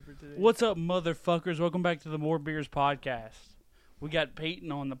today. What's up, motherfuckers? Welcome back to the More Beers podcast. We got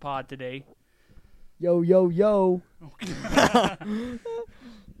Peyton on the pod today. Yo, yo, yo.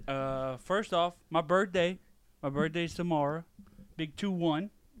 First off, my birthday. My birthday's tomorrow. Big 2-1.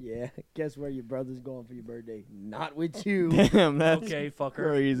 Yeah, guess where your brother's going for your birthday? Not with you. Damn, that's Okay, fucker.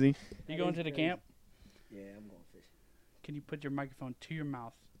 crazy. You going to the camp? Yeah, I'm going fishing. Can you put your microphone to your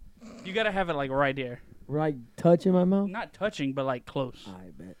mouth? You gotta have it like right there. Right, touching my mouth? Not touching, but like close. I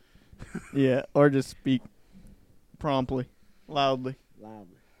bet. Yeah, or just speak promptly, loudly.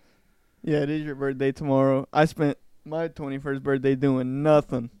 Loudly. Yeah, it is your birthday tomorrow. I spent my 21st birthday doing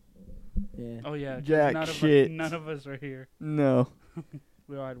nothing. Yeah. Oh yeah, 'cause Jack none shit. None of us are here. No.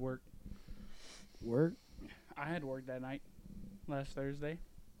 We all had work. Work? I had work that night, last Thursday.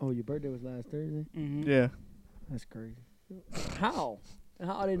 Oh, your birthday was last Thursday? Mm-hmm. Yeah. That's crazy. How?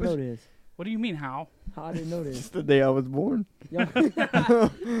 How I didn't know this? What do you mean, how? How I didn't know this? Just the day I was born. Y'all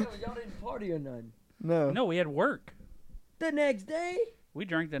didn't party or nothing. No. No, we had work. The next day? We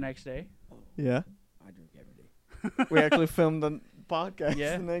drank the next day. Yeah. I drink every day. We actually filmed the podcast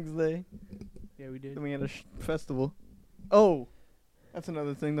Yeah. the next day. Yeah, we did. Then we had a festival. Oh, that's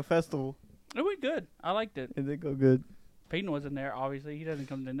another thing. The festival. It went good. I liked it. It did go good. Peyton wasn't there, obviously. He doesn't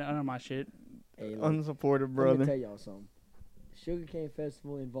come to none of my shit. Hey, look, Unsupportive let me brother. tell y'all something. Sugarcane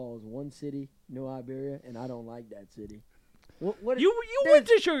Festival involves one city, New Iberia, and I don't like that city. What You went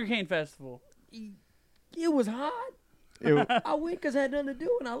to Sugarcane Festival. It was hot. It, I went because I had nothing to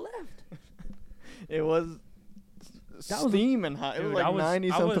do, and I left. it was That was a- steaming hot. It was Dude, like I was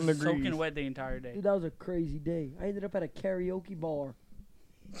 90-something degrees. soaking wet the entire day. Dude, that was a crazy day. I ended up at a karaoke bar.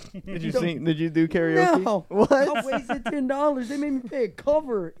 Did you sing? Did you do karaoke? No. What? I wasted $10. They made me pay a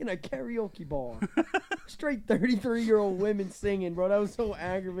cover in a karaoke bar. Straight 33-year-old women singing, bro. That was so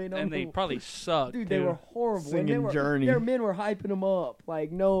aggravating. And they probably sucked, Dude, too. they were horrible. And Singing Journey. Their men were hyping them up.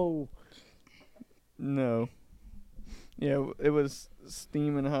 Like, no. No. Yeah, it was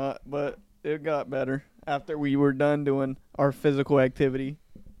steaming hot, but it got better after we were done doing our physical activity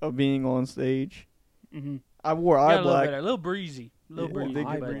of being on stage. Mm-hmm. I wore Got eye a little black. better. A little breezy. A little Yeah, breezy. it did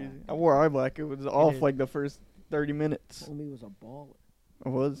get but- breezy. I wore eye black. It was off did. like the first 30 minutes. Homie was a baller. I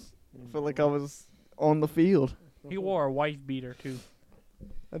was. I felt like I was on the field. He wore a wife beater, too.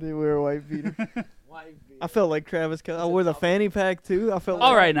 I did wear a white beater. Wife beater. I felt like Travis Kelce. I wore the fanny pack too. I felt All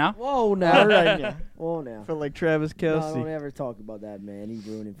like, right, now. Whoa, now. All right, yeah. Whoa, now. I felt like Travis No, don't Kelce. ever talk about that, man. He's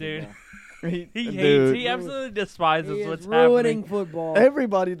ruining Dude. football. He Dude, hates. He absolutely despises He is what's ruining happening. football.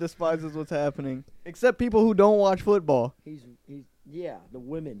 everybody despises what's happening, except people who don't watch football. He's yeah, the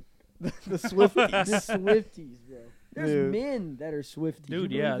women. The The Swifties. Swifties, bro. There's Dude. men that are Swifties.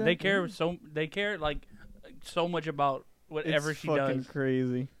 Dude, You yeah. believe They that? care they care, like, so much about whatever It's she fucking does.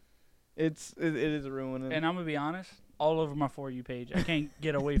 crazy. It is ruining. And I'm going to be honest, all over my For You page. I can't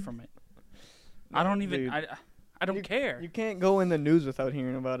get away from it. I don't even, Dude. I don't care. You can't go in the news without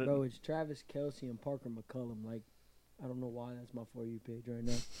hearing about it. Bro, it's Travis Kelce and Parker McCullum. Like, I don't know why that's my For You page right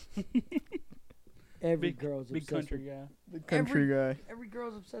now. Every girl's Big obsessed country with, guy. The country guy. every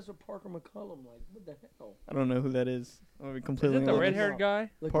girl's obsessed with Parker McCullum. Like, what the hell? I don't know who that is. I'm gonna be Is completely it the honest. red-haired guy?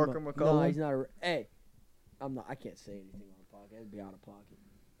 Look Parker him up. McCullum? No, he's not a. Hey, I'm not. I can't say anything on the podcast. It'd be out of pocket.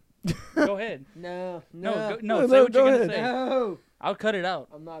 Go ahead. No, No, no, no, No, say what go you're going to ahead. say. no. I'll cut it out.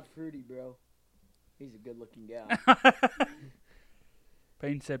 I'm not fruity, bro. He's a good-looking guy.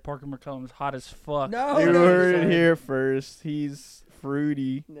 Peyton said Parker McCullum's hot as fuck. No, You no, heard it no. here first. He's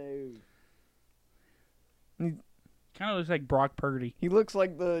fruity. No. Kind of looks like Brock Purdy. He looks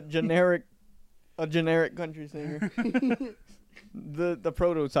like a generic country singer. the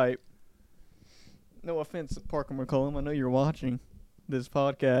prototype. No offense, Parker McCullum. I know you're watching this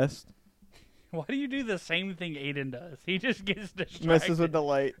podcast. Why do you do the same thing Aiden does? He just gets distracted. Messes with the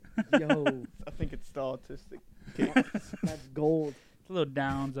light. Yo, I think it's the autistic. that's gold. little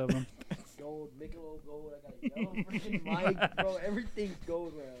downs of him. Gold, Michelob gold. I got a yellow freaking mic, bro. Everything's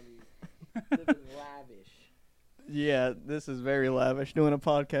gold around me. Living lavish. Yeah, this is very lavish. Doing a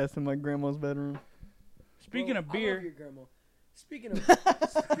podcast in my grandma's bedroom. Speaking Bro, of I love beer, your grandma. Speaking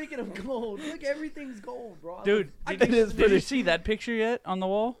of gold, look, everything's gold, bro. I dude, love- did, It is did pretty- you see that picture yet on the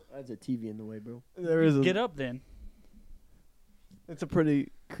wall? That's a TV in the way, bro. There is Get up then. It's a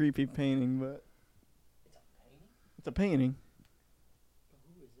pretty creepy painting, but it's a painting.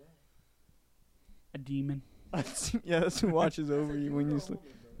 Who is that? A demon. Yeah, that's who watches over you when you sleep.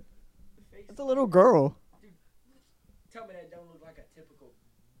 The face. It's a little girl. Tell me that don't look like a typical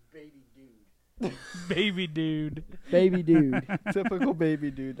baby dude. Baby dude. Baby dude. Typical baby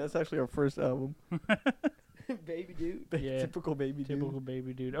dude. That's actually our first album. Baby dude. Yeah. Typical baby dude. Typical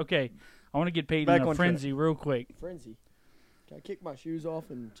baby dude. Okay, I want to get Peyton Back in a on frenzy real quick. Frenzy. Can I kick my shoes off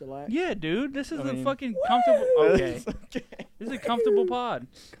and chillax? Yeah, dude. This is I a mean- fucking comfortable. Okay. It's okay. This is a comfortable pod.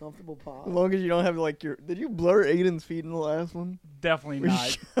 Comfortable As pod. long as you don't have like your. Did you blur Aiden's feet in the last one? Definitely We not.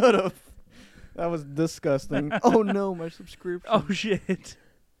 should have. That was disgusting. Oh no, my subscription. Oh shit.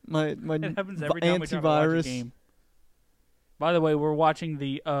 my It happens every time we try to watch a antivirus. game. By the way, we're watching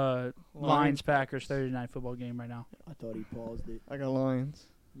the Lions Packers Thursday night football game right now. I thought he paused it. I got Lions.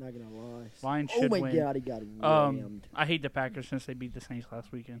 Not gonna lie. Lions Oh should my win. god, he got rammed. I hate the Packers since they beat the Saints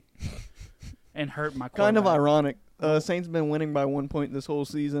last weekend and hurt my Kind of quarterback. ironic. Saints been winning by 1 point this whole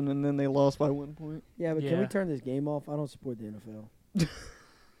season, and then they lost by 1 point. Yeah, but can Yeah. we turn this game off? I don't support the NFL.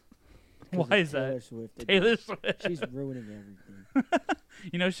 Why is that? Taylor Swift. Taylor Swift. She's ruining everything.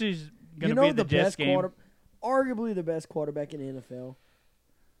 You know she's gonna You know be at the Jets best game. arguably the best quarterback in the NFL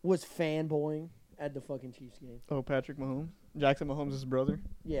was fanboying at the fucking Chiefs game. Oh, Patrick Mahomes. Jackson Mahomes' brother.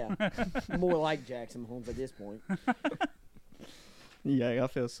 Yeah, more like Jackson Mahomes at this point. Yeah, I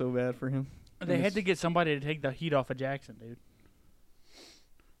feel so bad for him. They had to get somebody to take the heat off of Jackson, dude.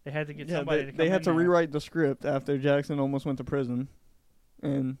 They had to get Yeah, somebody to come they had in to there. rewrite the script after Jackson almost went to prison,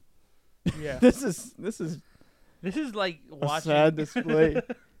 and Yeah. this is This is like a watching sad display.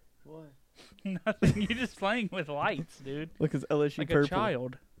 What? nothing. You're just playing with lights, dude. Look, it's LSU Like purple. a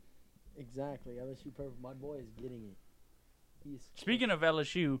child. Exactly. LSU purple. My boy is getting it. He's Speaking of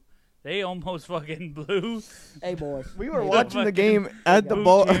LSU, they almost fucking blew Hey boys. We were Hey, watching the fucking game at the Blue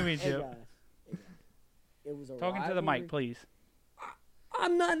ball. Hey championship. guys. Hey guys. It was a Talking to the rivalry. mic, please.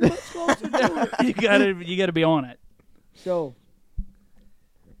 I'm not much closer to it. You gotta be on it. So,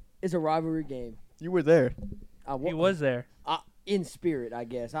 it's a rivalry game. You were there. He was there. In spirit, I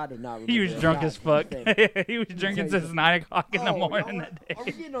guess. I did not remember. He was that. drunk God as fuck. damn. He was drinking tell you since 9 o'clock in the Oh, morning y'all that Are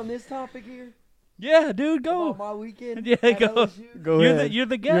we day. getting on this topic here? Yeah, dude, go. About my weekend? Yeah, at go. LSU? Go You're ahead. you're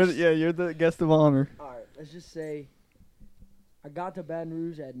the You're guest. you're the guest of honor. All right, let's just say I got to Baton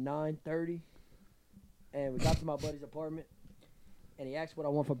Rouge at 9:30, and we got to my buddy's apartment, and he asked what I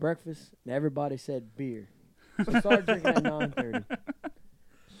want for breakfast, and everybody said beer. So I started drinking at 9:30.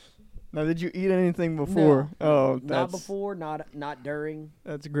 Now, did you eat anything before? Oh, that's Not before, not during.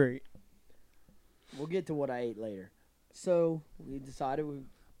 That's great. We'll get to what I ate later. So we decided we.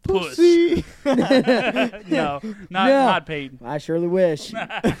 Puss. Pussy. No, not Peyton. I surely wish.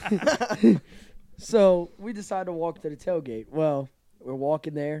 So we decided to walk to the tailgate. Well, we're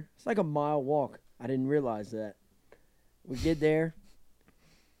walking there. It's like a mile walk. I didn't realize that. We get there,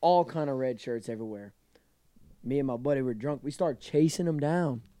 all kind of red shirts everywhere. Me and my buddy were drunk. We started chasing them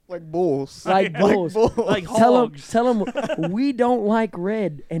down. Like bulls. Like bulls. Like Tell hogs. them we don't like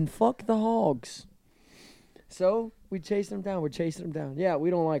red and fuck the hogs. So we chased them down. We're chasing them down. Yeah, we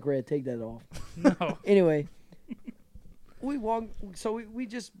don't like red. Take that off. No. Anyway, we walked. So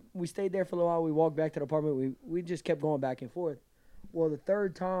we stayed there for a little while. We walked back to the apartment. We just kept going back and forth. Well, the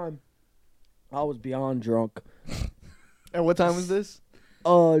third time, I was beyond drunk. And what time was this?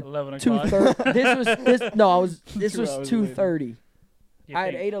 11 o'clock. 2:30. This 2 was hours 2:30. You I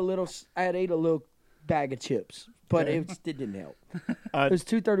had think- ate a little bag of chips, but Okay. it didn't help. Uh, It was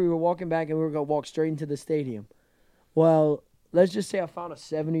 2:30. We were walking back, and we were gonna walk straight into the stadium. Well, let's just say I found a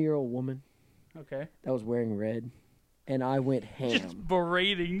 70-year-old woman Okay. that was wearing red, and I went Just ham.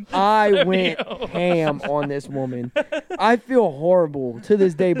 berating. I went 70-year-old. ham on this woman. I feel horrible to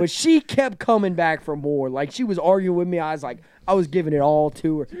this day, but she kept coming back for more. Like, she was arguing with me. I was giving it all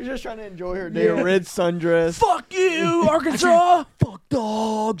to her. She was just trying to enjoy her day. Yeah. Red sundress. Fuck you, Arkansas! Fuck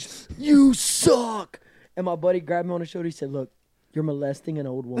dogs! You suck! And my buddy grabbed me on the shoulder. He said, "Look, you're molesting an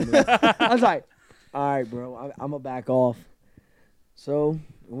old woman." I was like, "All right, bro. I'm gonna back off." So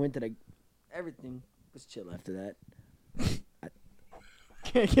we went to everything was chill after that.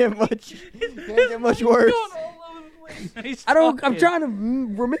 Can't get much worse. I'm trying to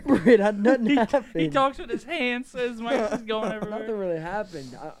remember it. Nothing happened. He talks with his hands, so his mouth is going Nothing everywhere. really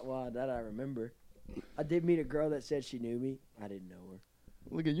happened. That I remember. I did meet a girl that said she knew me. I didn't know her.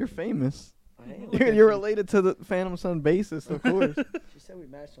 Look at you're famous. I am. You're related to the Phantom Son bassist, of course. She said we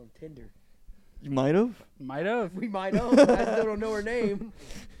matched on Tinder. You might have. Might have. We might know. I still don't know her name.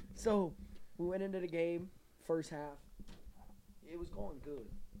 So we went into the game, first half. It was going good.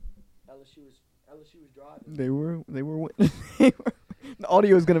 LSU was driving. They were. The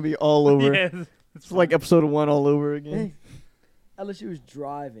audio is gonna be all over. Yes. It's like episode 1 all over again. LSU was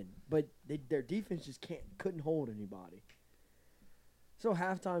driving, but their defense just couldn't hold anybody. So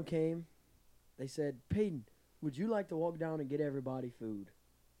halftime came. They said, "Peyton, would you like to walk down and get everybody food?"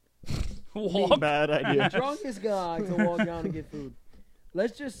 Walk. Bad idea. Drunkest guy to walk down and get food.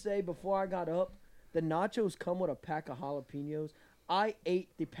 Let's just say before I got up, the nachos come with a pack of jalapenos. I ate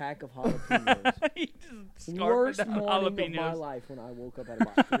the pack of jalapenos. He just Worst scarfed morning jalapenos. of my life when I woke up at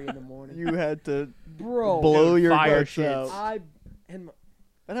about 3 in the morning. You had to Bro, blow Dude, your fire guts shits. out.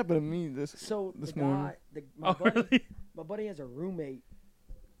 That happened to me this morning. Oh, really? My buddy has a roommate.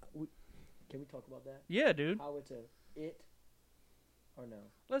 Can we talk about that? Yeah, dude. How it's it or no?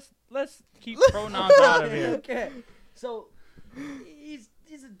 Let's keep pronouns out of here. Okay. So he's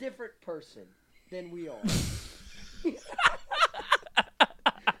a different person than we are.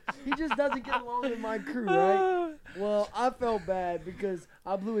 He just doesn't get along with my crew, right? Well, I felt bad because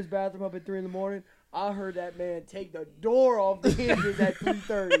I blew his bathroom up at 3 in the morning. I heard that man take the door off the hinges at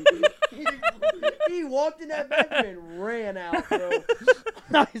 3:30. He walked in that bathroom and ran out, bro.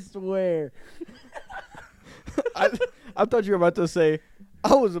 I swear. I thought you were about to say,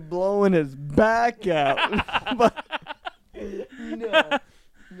 I was blowing his back out. But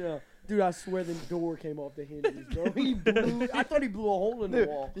No. Dude, I swear the door came off the hinges, bro. I thought he blew a hole in the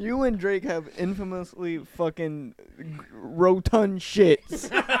wall. You and Drake have infamously fucking rotund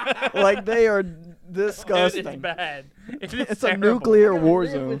shits. Like, they are disgusting. It's bad. It's a terrible. nuclear I war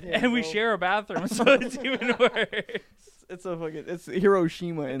live zone. with him, And we bro. share a bathroom, so it's even worse. It's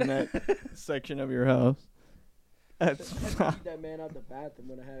Hiroshima in that section of your house. That's I beat that man out the bathroom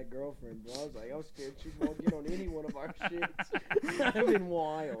when I had a girlfriend, bro. I was like, I was scared she won't get on any one of our shits. That'd been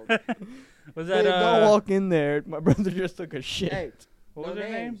wild. Was Hey, that don't walk in there. My brother just took a shit. Hey, what no was her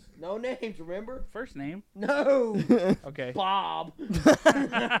name? names. No names, remember? First name. No. Okay. Bob.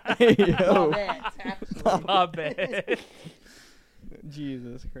 Hey, yo. Bobette, actually. Bobette.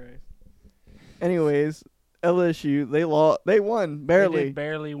 Jesus Christ. Anyways, LSU, they won They barely. did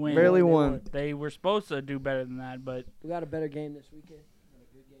barely win. Barely won. They were supposed to do better than that, but We got a better game this weekend. We got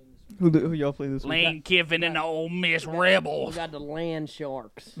a good game this weekend. Who y'all play this week? Lane Kiffin and the Ole Miss We Rebels. got the Land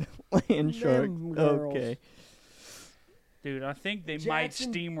Sharks. Land Shark. Them girls. Okay. Dude, I think they might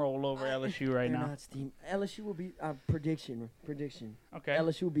Jackson- steamroll over LSU right They're now. not steam. LSU will be prediction. Okay.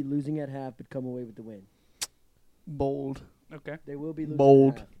 LSU will be losing at half, but come away with the win. Bold. Okay. They will be losing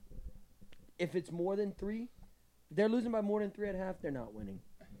Bold. at half. If it's more than 3, if they're losing by more than 3 at half, they're not winning.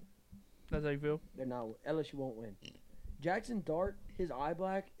 That's how you feel? They're not. LSU won't win. Jackson Dart, his eye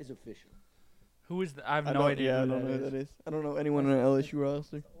black is official. Who is the? I have I no don't- idea Yeah, I who don't know who that that is. is. I don't know anyone on the LSU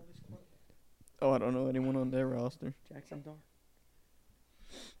roster. Oh, I don't know anyone on their roster. Jackson Dart.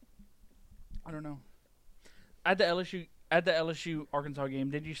 I don't know. At the LSU Arkansas game,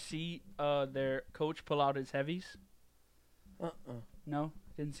 did you see their coach pull out his heavies? No,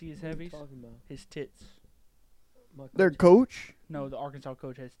 didn't see his What are you heavies. talking about? His tits. My Their coach- coach? No, the Arkansas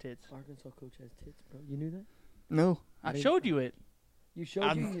coach has tits. Arkansas coach has tits, bro. You knew that? No. I showed you it. You showed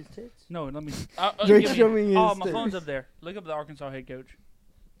I'm- you his tits? No, let me. Drake, give show me Oh, his my tits. phone's up there. Look up the Arkansas head coach.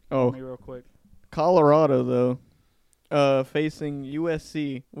 Oh, Let me real quick. Colorado though, facing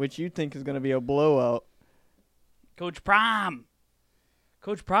USC, which you think is going to be a blowout. Coach Prime.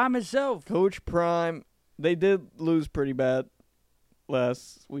 Coach Prime himself. Coach Prime, they did lose pretty bad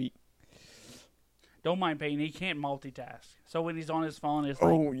last week. Don't mind Peyton. He can't multitask. So when he's on his phone, it's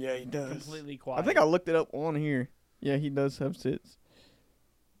like Oh yeah, he does. completely quiet. I think I looked it up on here. Yeah, he does have tits.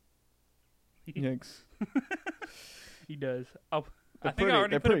 Yikes. He does. Oh, I They're think I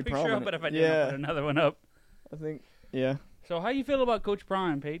already they're put a pretty picture up, prominent. but if I didn't, Yeah. I'll put another one up. I think. Yeah. So how you feel about Coach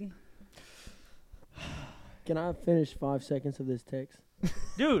Prime, Peyton? Can I finish 5 seconds of this text?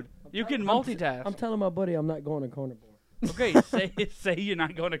 Dude, you can multitask. I'm telling my buddy I'm not going to corner board. Okay, say you're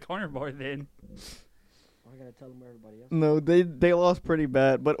not going to corner board then. I gotta tell him everybody else. No, they lost pretty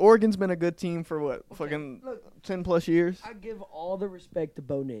bad, but Oregon's been a good team for what, Okay, fucking look. 10 plus years. I give all the respect to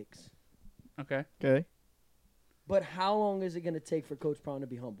Bo Nix, Okay. Okay. but how long is it gonna take for Coach Prime to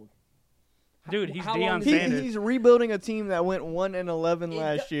be humbled? Dude, he's How Deion long is He, it- Sanders. he's rebuilding a team that went 1-11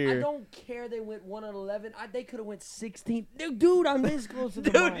 last I year. don't care they went 1-11. They could have went 16. Dude, I'm this close to the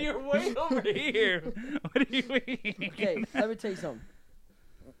Dude, mic. you're way over here. What do you mean? Okay, let me tell you something.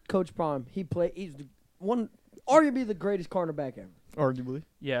 Coach Prime, he's arguably the greatest cornerback ever. Arguably.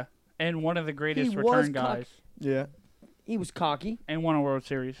 Yeah, and one of the greatest He was return cocky. guys, Yeah. He was cocky. and won a World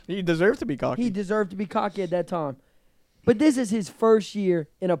Series. He deserved to be cocky. He deserved to be cocky at that time. But this is his first year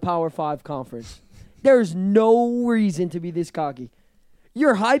in a Power 5 conference. There's no reason to be this cocky.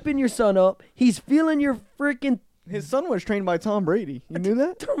 You're hyping your son up. He's feeling your freaking His son was trained by Tom Brady. You knew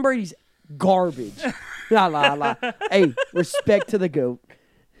that? Tom Brady's garbage. la. Hey, respect to the GOAT.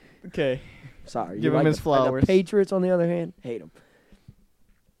 Okay. Sorry. Give you him like his the flowers. Patriots, on the other hand, hate them.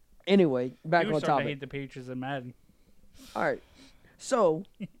 Anyway, back You on started to topic. hate the Patriots and Madden. All right. So,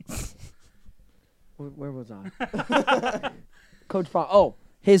 where was I? Coach Prime. Oh,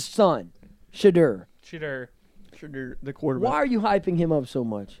 his son, Shadur. Shooter. Shedeur, the quarterback. Why are you hyping him up so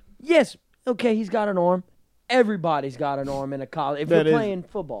much? Yes, okay, he's got an arm. Everybody's got an arm in a college. If That you're is- playing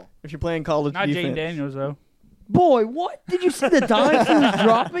football. If you're playing college Not defense. Jane Daniels though. Boy, what? Did you see the dimes he was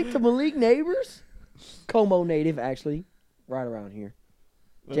dropping to Malik Neighbors? Como native, actually. Right around here.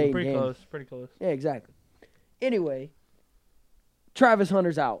 Jaden Pretty Daniels. close. Pretty close. Yeah, exactly. Anyway, Travis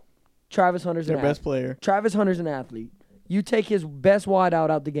Hunter's out. Travis Hunter's Their an best athlete. player. Travis Hunter's an athlete. You take his best wideout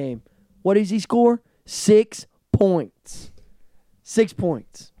out the game. What does he score? 6 points. 6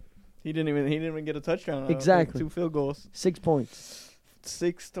 points. He didn't even get a touchdown. Exactly. 2 field goals. 6 points.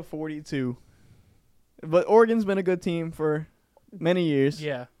 6-42. But Oregon's been a good team for many years.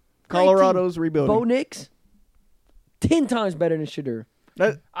 Yeah. Colorado's rebuilding. Bo Nix, 10 times better than Shedeur. I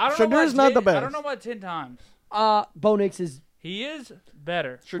don't know Shedur's about not the 10 best. I don't know about 10 times. Bo Nix is He is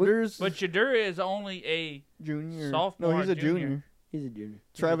better. Shedur's But Shedeur is only a junior. sophomore, No, he's a junior. junior. he's a junior.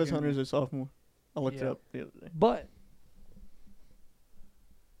 Travis junior. Hunter's a sophomore. I looked it Yeah. up the other day. But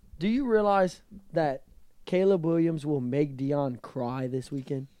do you realize that Caleb Williams will make Dion cry this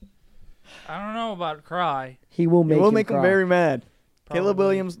weekend? I don't know about cry. He will make It will him make cry. him very mad. Caleb Probably.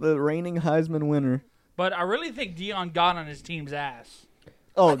 Williams, the reigning Heisman winner. But I really think Dion got on his team's ass.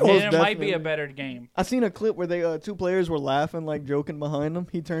 Oh, And most it definitely. might be a better game. I seen a clip where they 2 players were laughing, like joking behind him.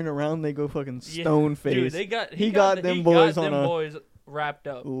 He turned around, they go fucking Yeah. stone face. Dude, they got He got them boys on a boys wrapped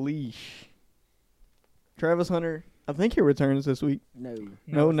up. leash. Travis Hunter, I think he returns this week. No,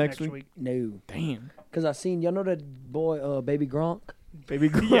 No, it's next week. no. Damn, Because I seen, y'all know that boy, Baby Gronk? baby.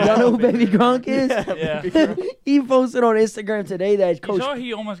 Gronk. Yeah. Y'all know who Baby Gronk is? Yeah. Baby Gronk. He posted on Instagram today that You Coach. saw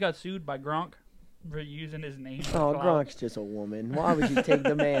he almost got sued by Gronk for using his name. Oh, Gronk's just a woman. Why would you take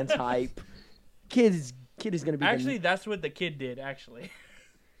the man's hype? Kid is gonna be. Actually, that's what the kid did, actually.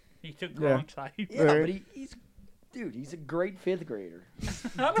 He took Yeah. Gronk's hype. yeah, but he's a great 5th grader.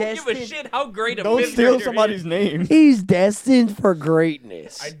 I don't give a destined- shit how great a Don't fifth steal grader somebody's is. name. He's destined for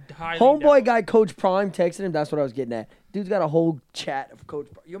greatness. I highly Homeboy doubt. guy Coach Prime texted him. That's what I was getting at. Dude's got a whole chat of Coach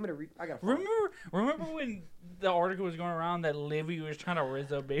Prime. You want me to read? I got. Remember when the article was going around that Livy was trying to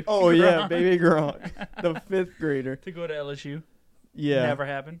rizz up baby Oh yeah, Gronk baby Gronk, the 5th grader. to go to LSU? Yeah, Never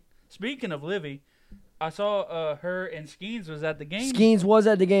happened. Speaking of Livy, I saw her and Skeens was at the game. Skeens was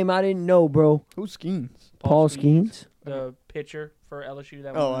at the game. I didn't know, bro. Who Skeens? Paul Skeens. the pitcher for LSU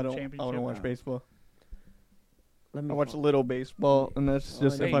that Oh, won I the don't. championship. I don't watch baseball. Let me. I watch a little baseball, and that's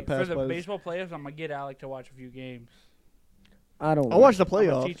just Hey, if I for pass the by. baseball playoffs, I'm gonna get Alec to watch a few games. I don't. I watch the I'm gonna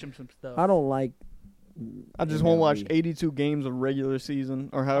playoffs. teach him some stuff. I don't like. I just won't watch MLB. 82 games of regular season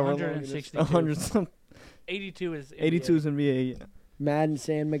or however long it is. 162. 100 some. 82 is NBA. 82 is NBA. Yeah. Madden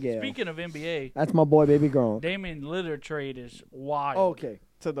San Miguel. Speaking of NBA, That's my boy, Baby Gronk. Damian Lillard trade is wild. Okay.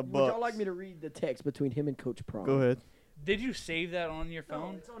 To the Would Bucks. y'all like me to read the text between him and Coach Prime? Go ahead. Did you save that on your No,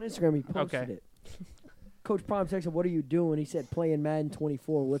 phone? it's on Instagram. He posted Okay. it. Coach Prime texted, "What are you doing?" He said, "Playing Madden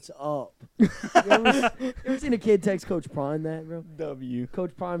 24. What's up?" you ever seen a kid text Coach Prime that, bro? W.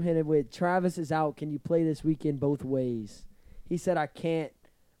 Coach Prime hit it with, "Travis is out. Can you play this weekend both ways?" He said, "I can't.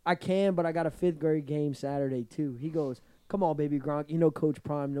 I can, but I got a 5th grade game Saturday too." He goes, "Come on, Baby Gronk. You know Coach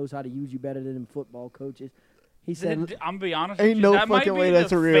Prime knows how to use you better than them football coaches." He said, I'm gonna be honest. Ain't with you, no that might fucking be way the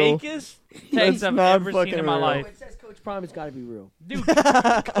that's real. fakest That's text I've not ever seen fucking in my real. "Oh, life. it says Coach Prime. It's got to be real." Dude,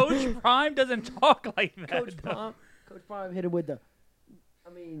 Coach Prime doesn't talk like that. Coach though. Prime hit it with the.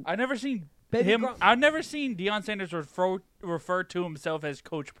 I mean, I've never seen Baby him. Gronk- I've never seen Deion Sanders refer to himself as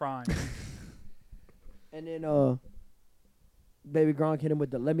Coach Prime. and then Baby Gronk hit him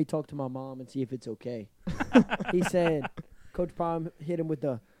with the, "Let me talk to my mom and see if it's okay." He said, Coach Prime hit him with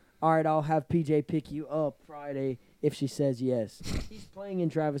the, "All right, I'll have PJ pick you up Friday if she says yes." He's playing in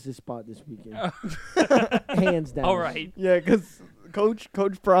Travis's spot this weekend. Hands down. All right. Yeah, because Coach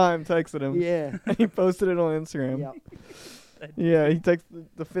Prime texted him. Yeah. And he posted it on Instagram. Yep. Yeah, he texted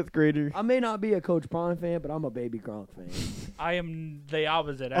the 5th grader. I may not be a Coach Prime fan, but I'm a Baby Gronk fan. I am the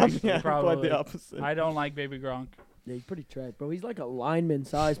opposite. I'm Actually, quite probably. the opposite. I don't like Baby Gronk. Yeah, he's pretty trash, bro. He's like a lineman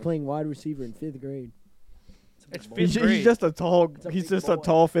size playing wide receiver in 5th grade. It's boy. fifth He's grade. just a tall. It's a He's big just a boy.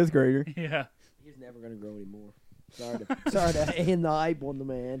 tall 5th grader. Yeah. He's never gonna grow anymore. Sorry to end the hype on the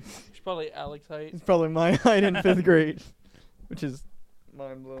man. It's probably Alex height. He's probably my height in 5th grade, which is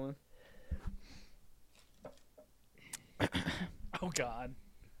mind blowing. Oh God.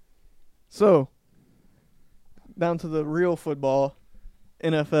 So, down to the real football,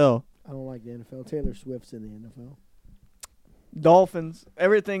 NFL. I don't like the NFL. Taylor Swift's in the NFL. Dolphins,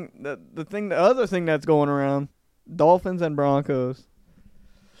 everything. The other thing that's going around, Dolphins and Broncos.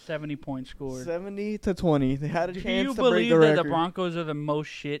 70 points scored. 70-20. They had a Do chance you to break believe the that record. the Broncos are the most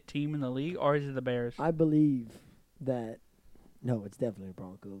shit team in the league, or is it the Bears? I believe that. No, it's definitely the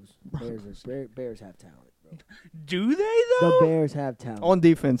Broncos. Bears have talent, bro. Do they The though? Bears have talent. On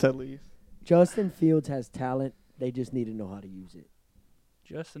defense, at least. Justin Fields has talent. They just need to know how to use it.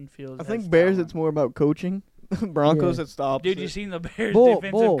 Justin Fields. I think has Bears, talent. it's more about coaching. Broncos, Yeah. it's the opposite. Dude, you seen the Bears Bull.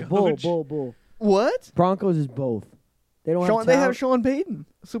 defensive coach? What? Broncos is both. They don't have They talent. have Sean Payton,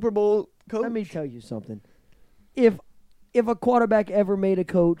 Super Bowl coach. Let me tell you something. If a quarterback ever made a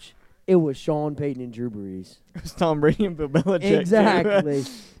coach, it was Sean Payton and Drew Brees. It's Tom Brady and Bill Belichick. Exactly.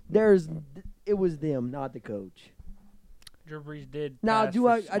 It was them, not the coach. Drew Brees did. Now, pass do for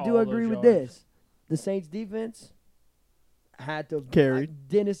I do all agree those with yards. this? The Saints defense had to Carried.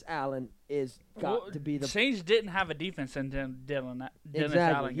 Dennis Allen is got Well, to be the Saints didn't have a defense until Dennis Exactly.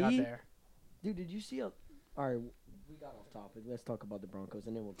 Allen got He- there. dude. Did you see? All right, we got off topic. Let's talk about the Broncos,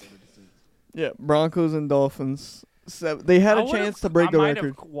 and then we'll go to the Saints. Yeah, Broncos and Dolphins. They had a chance to break the I record.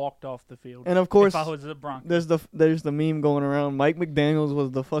 might have walked off the field. And of course, if I was the Broncos. there's the meme going around. Mike McDaniels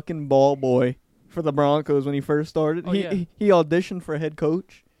was the fucking ball boy for the Broncos when he first started. Oh, he, yeah. he auditioned for head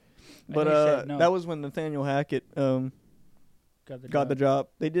coach, And but he said no. that was when Nathaniel Hackett got the job.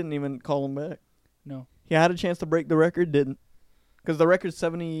 They didn't even call him back. No. He had a chance to break the record, didn't, because the record's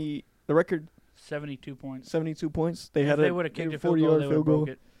 70. The record 72 points. 72 points. They If had they would have kicked a field 40-yard goal, they would have broke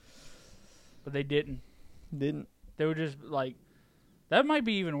it. But they didn't. Didn't. They were just like, that might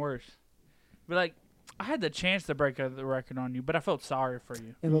be even worse. But like, I had the chance to break the record on you, but I felt sorry for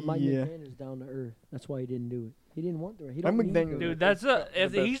you. Yeah, but Mike Yeah. McDaniel's down to earth. That's why he didn't do it. He didn't want the. He Mike don't need McDaniel- the- Dude, that's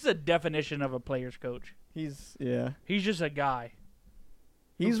best. he's the definition of a player's coach. He's He's just a guy.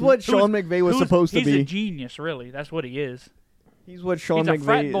 He's what Sean McVay was supposed to He's a be. genius, really. That's what he is. He's what Sean He's a McVay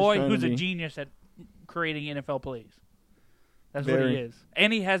frat is boy trying who's to a be. genius at creating NFL plays. That's what Very. he is.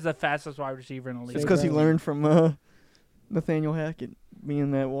 And he has the fastest wide receiver in the league. It's because he Right. learned from Nathaniel Hackett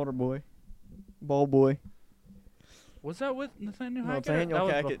being that water boy, ball boy. Was that with Nathaniel No, Hackett? Nathaniel That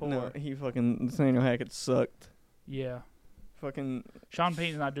was Hackett. before. No, Nathaniel Hackett sucked. Yeah. Fucking Sean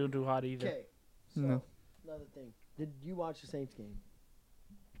Payton's not doing too hot either. Okay. So, No. another thing. Did you watch the Saints game?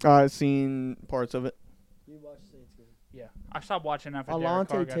 I've seen parts of it. You watched the Saints game. Yeah. I stopped watching after Derek Carr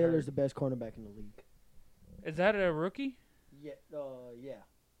Alontae got Taylor's hurt. the best cornerback in the league. Is that a rookie Yeah. Yeah.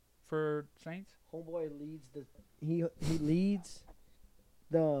 for Saints? Homeboy leads he leads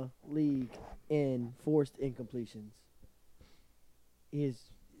the league in forced incompletions.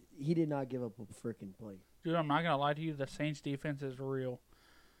 He did not give up a freaking play. Dude, I'm not gonna lie to you. The Saints defense is real.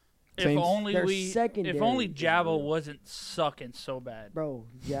 If Saints- only Their if secondary only is Jabba real. wasn't sucking so bad. Bro,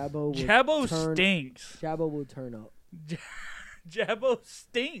 Jabbo Stinks. Jabbo will turn up. Jabbo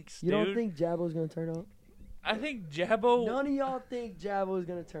stinks, You dude. don't think Jabbo's gonna turn up? I think Jabbo. None of y'all think Jabbo's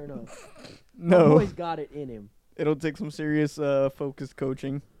gonna turn up. No, Homeboy's got it in him. it'll take some serious focused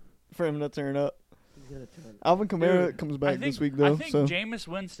coaching for him to turn up. He's gonna turn up. Alvin Kamara Dude, comes I back think, this week though. I think So Jameis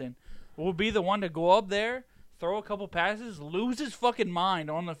Winston will be the one to go up there, throw a couple passes, lose his fucking mind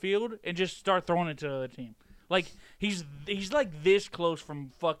on the field, and just start throwing it to the other team. Like he's like this close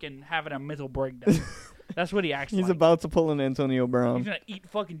from fucking having a mental breakdown. That's what he acts he's like. about to pull an Antonio He's Brown. gonna eat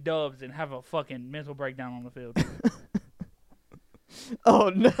fucking dubs and have a fucking mental breakdown on the field. Oh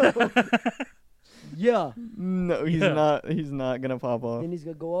no, Yeah. no, he's Yeah. not. He's not gonna pop off. Then he's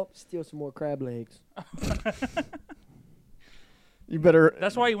gonna go up, steal some more crab legs. You better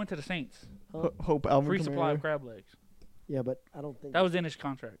That's why he went to the Saints. hope Alvin Free supply of Kamara. crab legs. Yeah, but I don't think That was in his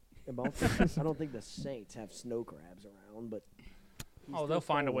contract. I don't think the Saints have snow crabs around, but he Oh, still they'll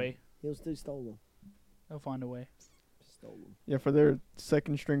find a stole 'em. way. He'll still stole them. They'll find a way. Stole them. Yeah, for their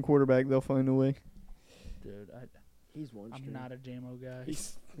second string quarterback, they'll find a way. Dude, He's one I'm string. not a JMO guy.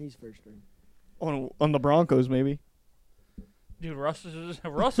 He's first string. On the Broncos, maybe. Dude,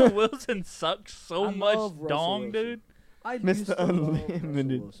 Russell Wilson sucks so I much love Russell dong, Wilson. dude. I Mr. used to love Russell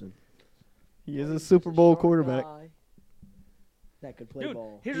Unlimited. Wilson. He is a He's Super just Bowl short quarterback. guy that could play Dude,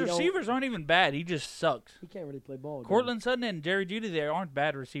 ball. his He don't- receivers aren't even bad. He just sucks. He can't really play ball. dude. Cortland Sutton and Jerry Jeudy, they aren't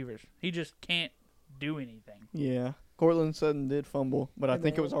bad receivers. He just can't do anything. Yeah. Cortland Sutton did fumble, but I Hey,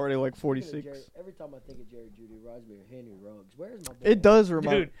 think it man, was already like Speaking of 46. Jerry- every time I think of Jerry Judy, it reminds me of Henry Ruggs. Where's my boy? It does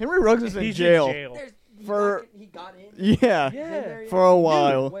remind Dude, Henry Ruggs is in He's jail. in jail. For- he got in. Yeah, Yeah. He's in there yet? for a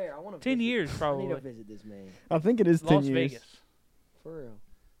while. Where? I want 10 years, I need probably. to visit this man. I think it is 10 Las years. Vegas. For real.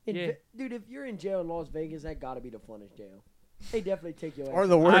 Yeah. Dude, if you're in jail in Las Vegas, that got to be the funnest jail. They definitely take your ass. Or to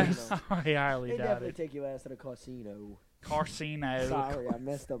the the worst. casino. I highly They doubt definitely it. take your ass to the casino. Carcino. Sorry, I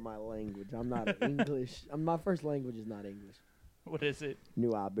messed up my language. I'm not an English. My first language is not English. What is it?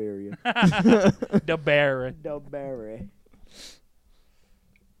 New Iberia. The Baron. Dubberry.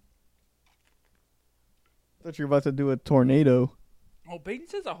 Thought you were about to do a tornado. Oh, Peyton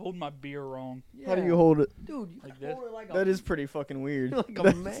says I hold my beer wrong. How do you hold it? Dude, you Like this? hold it like That is pretty fucking weird. like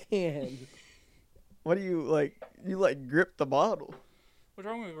a man. Why do you like grip the bottle? What's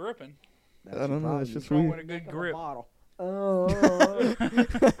wrong with gripping? That's I don't know. your It's just problem. What's wrong weird. with a good grip? Bottle.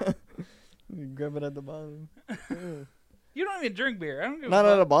 You grab it at the bottom. You don't even drink beer. I don't give Not a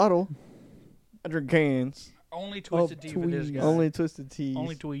out of fuck. a bottle. I drink cans. Only twisted tea for this tweez. guy. Only twisted teas.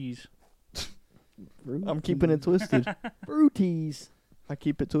 Only tweez. I'm keeping it twisted. Fruities. I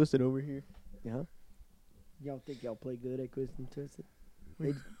keep it twisted over here. Yeah. Y'all think y'all play good at Twisted?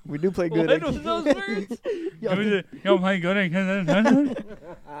 We do play good. What at was those words? Y'all think, Yo, play good at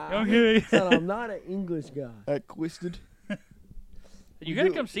son, I'm not an English guy. at Twisted. You gotta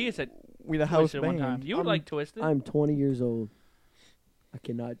come see us at We the house Twisted one time. band. You would like Twisted? I'm 20 years old. I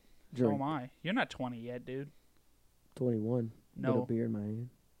cannot So drink. am I. You're not 20 yet, dude. 21. No. With a beer in my hand.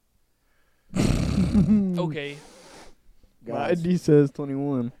 Okay. My Guys, ID says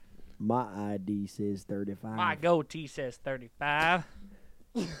 21. my ID says 35. My goatee says 35.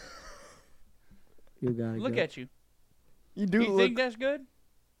 You gotta Look go. at you. You do You look. think that's good?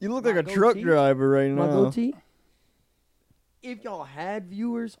 You look My like a truck goatee? driver right My now. goatee. If y'all had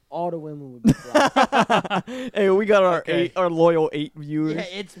viewers, all the women would be black. Hey, we got our Okay. our loyal 8 viewers. Yeah,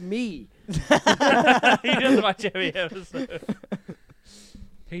 it's me. He doesn't watch every episode.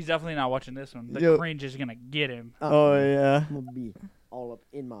 He's definitely not watching this one. The Yo. cringe is gonna get him. Oh yeah. I'm gonna be all up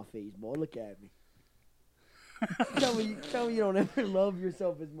in my face, boy. Look at me. tell me you don't ever love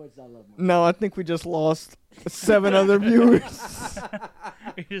yourself as much as I love myself. No, I think we just lost 7 other viewers.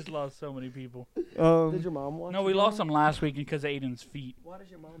 We just lost so many people. Did your mom watch? No, we lost them last week because of Aiden's feet. Why does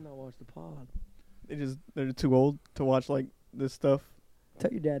your mom not watch the pod? They're too old to watch like this stuff.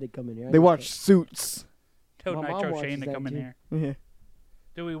 Tell your dad to come in here. I They can watch tell- Suits. Told My mom Nitro watches Shane to that come in too. here. Yeah.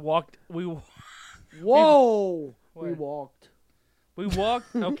 Dude, we walked. We Whoa! We What? walked. We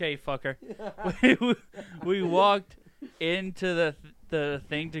walked. Okay, fucker. We walked into the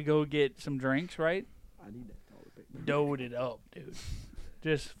thing to go get some drinks, right? I need that toilet paper. Doed it up, dude.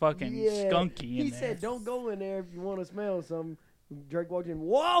 Just fucking Yeah, skunky in He there. said, "Don't go in there if you want to smell something." Drake walked in.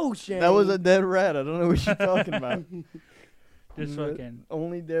 Whoa, Shane! That was a dead rat. I don't know what you're talking about. Just fucking.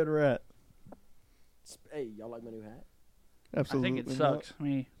 Only dead rat. Hey, y'all like my new hat, Absolutely. I think it not. sucks.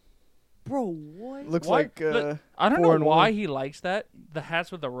 Me. bro? What? Looks Why- like look, I don't know 4 and why 1. he likes that. The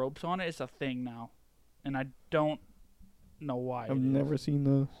hats with the ropes on it is a thing now, and I don't know why. I've it is. never seen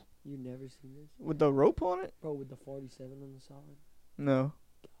those You never seen this, with the rope on it. bro? With the 47 on the side. No.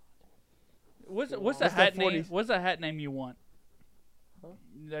 What's the What's hat the name? 40? What's the hat name you want? Huh?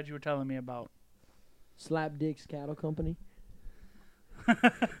 That you were telling me about. Slap Dick's Cattle Company. Of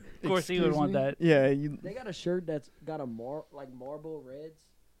course, he would Excuse want me? that. Yeah, you. They got a shirt that's got a marble reds,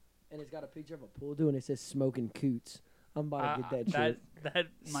 and it's got a picture of a pool too, and it says "Smoking Coots." I'm about to get that shirt. That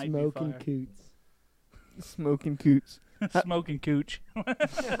might Smoking be fire. Coots. Smoking coots. Smoking cooch.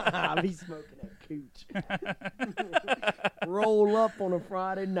 I'll be smoking that cooch. Roll up on a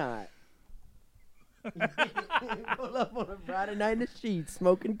Friday night. Roll up on a Friday night in the sheets,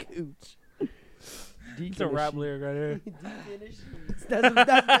 smoking cooch. Deep It's a in the rap sheets. lyric right here. Deep in the sheets.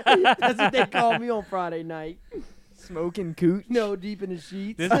 That's what they call me on Friday night. Smoking cooch. No, deep in the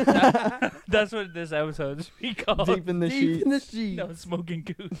sheets. That's what this episode should be called. Deep in the Deep sheets. in the sheets. No, smoking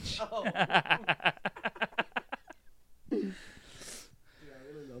cooch. Oh. Yeah, I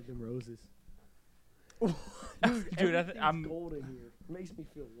really love them roses. Dude, Everything's I'm gold in here. It makes me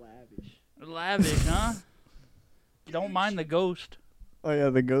feel lavish. lavish, huh? Don't mind the ghost. Oh yeah,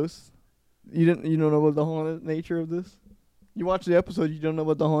 the ghost. You don't know about the haunted nature of this? You watch the episode, you don't know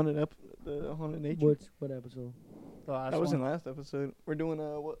about the haunted nature. What episode? The last That was in one. last episode. We're doing I I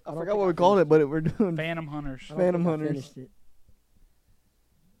don't forgot think what I we called it, finished but we're doing. Phantom Hunters. I don't Phantom think I Hunters. finished it.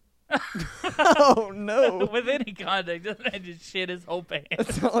 Oh no! With any context, doesn't that just shit his whole pants?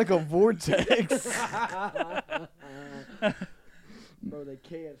 It's not like a vortex. Bro, the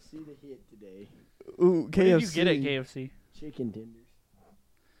KFC the hit today. Ooh, What KFC. did you get at KFC? Chicken tenders.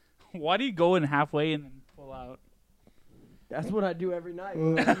 Why do you go in halfway and then pull out? That's what I do every night.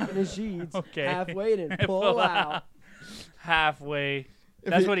 Well- Deep in the sheets. Okay. Halfway and pull out. Halfway. If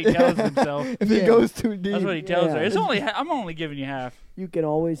That's it- what he tells himself. If Yeah. it goes too deep. That's what he tells her. Yeah. It's only. I'm only giving you half. You can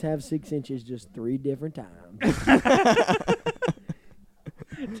always have 6 inches just 3 different times.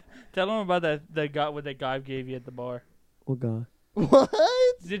 Tell him about the guy what that guy gave you at the bar. Oh, God. What?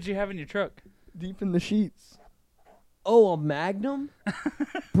 Did you have in your truck? Deep in the sheets. Oh, a Magnum?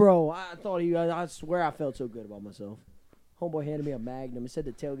 Bro, I thought I swear I felt so good about myself. Homeboy handed me a Magnum. It said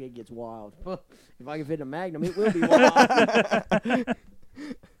the tailgate gets wild. If I can fit in a Magnum, it will be wild.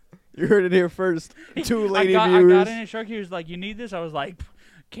 You heard it here first. 2 lady I viewers. got in his truck. He was like, "You need this?" I was like,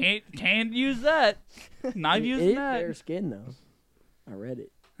 "Can't use that. Not It using is that." bare skin, though. I read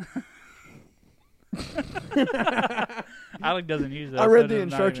it. Alec doesn't use that. I read so the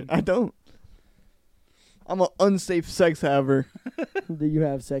it's not instruction. even- I don't. I'm an unsafe sex haver. Do you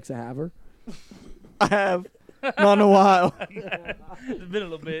have sex a haver? I have. Not in a while. It's been a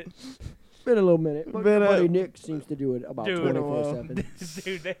little bit. Been a little minute. But Been your a- buddy Nick seems to do it about Dude. 24/7.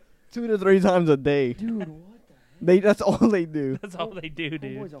 Dude, 2 to 3 times a day. Dude, what the heck? That's all they do. that's all they do, dude.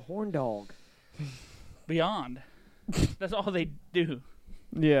 Homeboy's a horn dog. Beyond. That's all they do.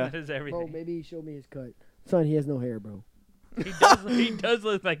 Yeah. That is Bro, everything. maybe he showed me his cut. Son, he has no hair, bro. He does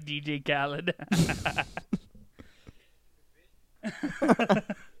look like DJ Khaled.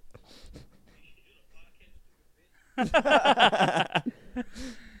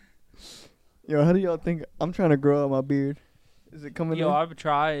 Yo, how do y'all think? I'm trying to grow out my beard. Is it coming Yo, in? I've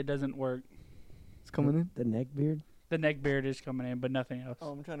tried. It doesn't work. It's coming in. The neck beard? The neck beard is coming in, but nothing else.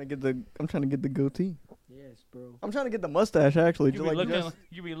 Oh, I'm trying to get the goatee. Yes, bro. I'm trying to get the mustache actually.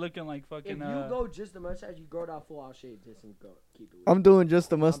 You be looking like fucking. If you go just the mustache, you grow it out full, I'll shave this and go keep it. I'm doing just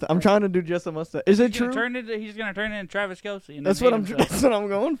the mustache. I'm trying to do just the mustache. Is it true? He's gonna turn into Travis Kelsey. And That's then what hate I'm. himself. That's what I'm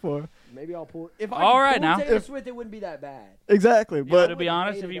going for. Maybe I'll pull. If I All could right pull now. Taylor If- Swift, it wouldn't be that bad. Exactly, Yeah, but to be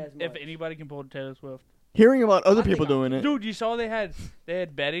honest, hate if it as much. anybody can pull Taylor Swift, hearing about other I think people I doing it. dude, you saw they had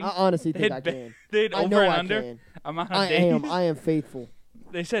betting. I honestly think They'd I bet- can. They had I over know and I under can. amount of I days. am. I am faithful.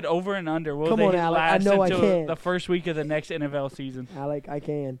 They said over and under. Will Come they on, Alec, I last know I until can. the first week of the next NFL season? Alec, I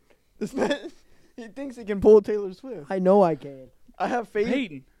can. This man, he thinks he can pull Taylor Swift. I know I can. I have faith.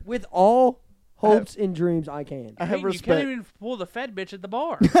 Peyton, With all hopes and dreams, I can. I have Peyton, you respect. can't even pull the fat bitch at the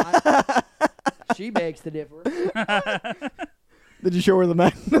bar. She begs to differ. Did you show her the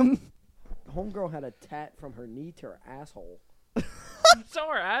Magnum? Homegirl had a tat from her knee to her asshole. You saw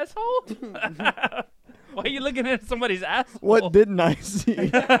her asshole? Why are you looking at somebody's asshole? What didn't I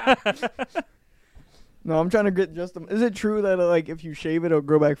see? No, I'm trying to get just the. Is it true that like if you shave it, it'll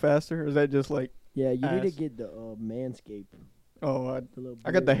grow back faster, or is that just like? Yeah, you need to Ass. get the Manscaped. Oh, The little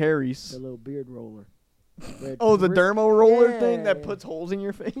I got the beard- Harry's. The little beard roller. Red Oh, the grip- dermo roller thing that Yeah. puts holes in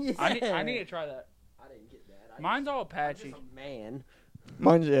your face. I need to try that. I didn't get that. Mine's all I'm patchy. just a man.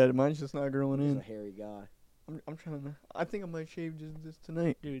 Mine's just not growing He's a in. hairy guy. I'm trying to. I think I might shave just this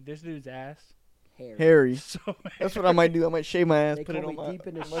tonight. Dude, this dude's ass. Hairy. Harry. So That's what I might do. I might shave my ass, They put it call on me my deep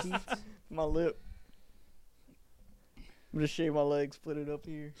in the my, sheets. my lip. I'm just shave my legs, split it up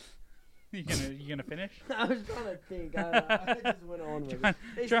here. you gonna finish? I was trying to think. I just went on with it.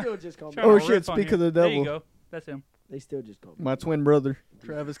 They try- still just call me. Trying Oh, to shit, rip on speak you. of the There you devil. go. That's him. They still just call me. My twin brother,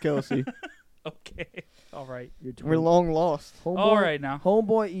 Travis Kelsey. Okay. All right. Your We're twin- long lost. Homeboy, All right now.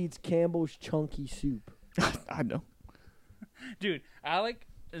 Homeboy eats Campbell's chunky soup. I know. Dude, Alec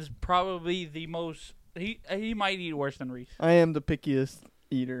is probably the most. He might eat worse than Reese. I am the pickiest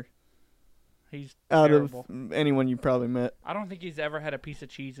eater He's out terrible. of anyone you probably met. I don't think he's ever had a piece of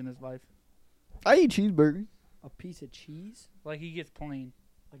cheese in his life. I eat cheeseburgers. A piece of cheese? Like he gets plain.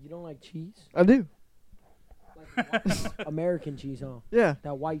 Like you don't like cheese? I do. Like American cheese, huh? Yeah.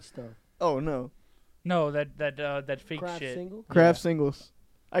 That white stuff. Oh no. No, that fake Kraft shit. single? Kraft Yeah. singles.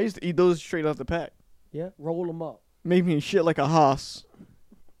 I used to eat those straight off the pack. Yeah. Roll them up. Made me shit like a hoss.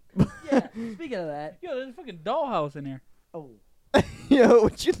 Yeah. Speaking of that. Yo, there's a fucking dollhouse in here. Oh. Yo,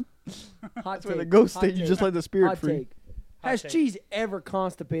 what you? Hot That's where the take. ghost Hot state. You take. just let the spirit Hot free. take. Hot Has take. cheese ever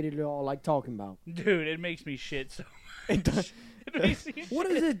constipated at all? Like talking about. Dude, it makes me shit so It does. it makes me What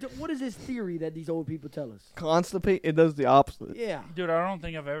shit. is it? What is this theory that these old people tell us? Constipate. It does the opposite. Yeah. Dude, I don't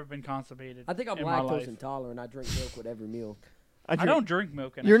think I've ever been constipated. I think I'm in my lactose life. intolerant. I drink milk with every meal. I don't drink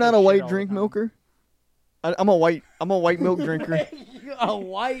milk. And I You're not still a shit white all the drink time. milker. I'm a white milk drinker. A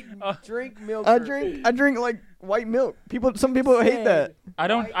white drink milk. I drink like white milk. Some people hate that.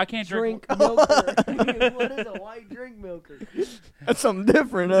 I can't drink. milker. What is a white drink milker? That's something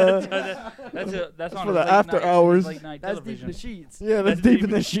different. That's on for a the late after night, hours. Late night That's deep television. in the sheets. Yeah, that's deep in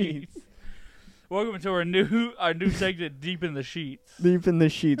the sheets. Welcome to our new segment, Deep in the Sheets. Deep in the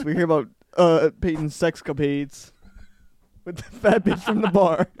sheets. We hear about Peyton's sexcapades with the fat bitch from the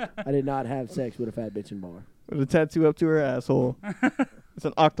bar I did not have sex with a fat bitch in bar. with a tattoo up to her asshole. It's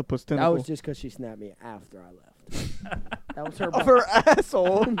an octopus That tentacle. was just because she snapped me after I left. That was her. Of her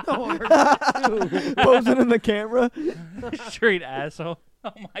asshole. No, her tattoo. Posing in the camera. Straight asshole.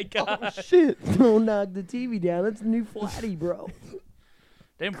 Oh my god. Oh shit. Don't knock the TV down. That's the new flatty, bro.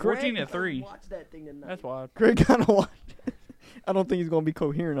 Damn, Craig 14-3. Watch that thing tonight. That's wild. Greg kind of watched. I don't think he's gonna be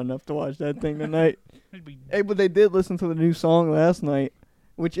coherent enough to watch that thing tonight. It'd be- Hey, but they did listen to the new song last night,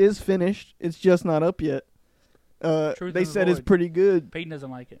 which is finished. It's just not up yet. Truth They of the said it's Lord. pretty good. Peyton doesn't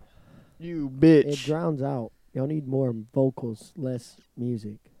like it. You It bitch. drowns out. Y'all need more vocals, less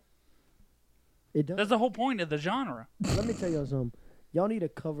music. It does. That's the whole point of the genre. Let me tell y'all something. Y'all need to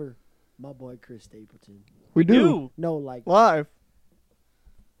cover My boy Chris Stapleton. We do. No, like Live.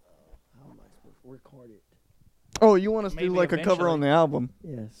 how am I supposed to record it? Oh, you want us to Maybe do like a cover on the album?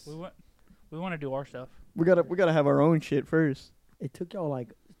 Yes. We want to do our stuff. We gotta have our own shit first. It took y'all like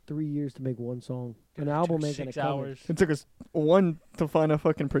 3 years to make one song. Dude, An it album took making a 6 cover. hours. It took us one to find a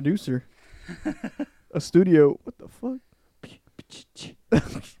fucking producer, a studio. What the fuck?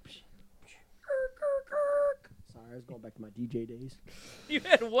 Sorry, I was going back to my DJ days. You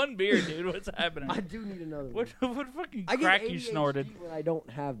had one beer, dude. What's happening? I do need another What one. what fucking I crack get you ADHD snorted? when I don't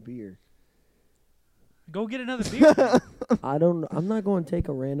have beer. Go get another beer. I'm not going to take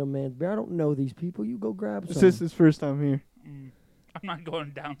a random man's beer. I don't know these people. You go grab It's some. his first time here. I'm not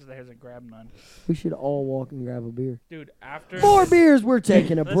going downstairs and grab none. We should all walk and grab a beer. Dude, after More beers. We're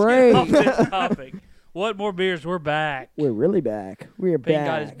taking a let's get off break. this topic. What more beers? We're back. We're really back. We're Peyton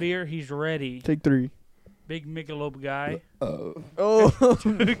got his back. beer. He's ready. Take 3. Big Michelob guy. Oh,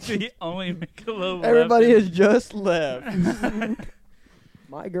 The only Michelob. everybody left has just left.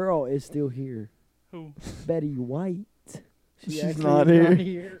 My girl is still here. Who? Betty White. She's actually not is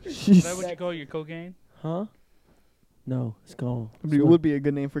here. Is She's. that what you call your cocaine? Huh? No, it's gone. It would be a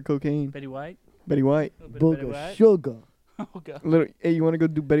good name for cocaine. Betty White. Betty White. A little bit of Betty Booger White. Sugar. Oh god. Hey, you want to go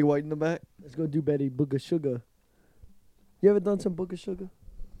do Betty White in the back? Let's go do Betty Booger Sugar. You ever done some Booger Sugar?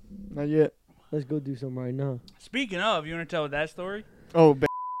 Not yet. Let's go do some right now. Speaking of, you want to tell that story? Oh,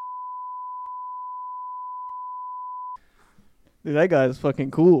 dude, that guy is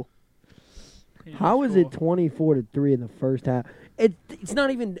fucking cool. He's How just is cool. it 24-3 in the first half? It's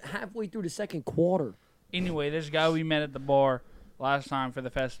not even halfway through the second quarter. Anyway, this guy we met at the bar last time for the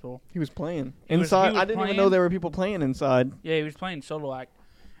festival. He was playing He was inside. I didn't playing? even know there were people playing inside. Yeah, he was playing solo act,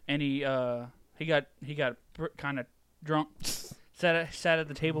 and he got kind of drunk. Sat at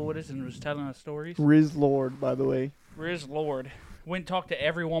the table with us and was telling us stories. Riz Lord, by the way, Riz Lord went and talked to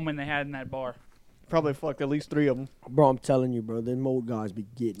every woman they had in that bar. probably fucked at least 3 of them. Bro, I'm telling you, bro, them old guys be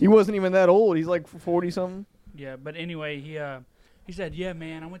getting He wasn't even that old. He's like 40 something. Yeah, but anyway, he said, "Yeah,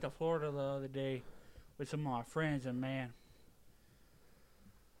 man, I went to Florida the other day with some of my friends, and man,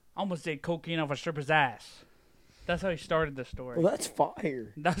 I almost did cocaine off a stripper's ass." That's how he started the story. Well, that's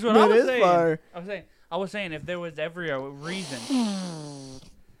fire. That's what That I was is saying. fire. I was saying if there was ever a reason,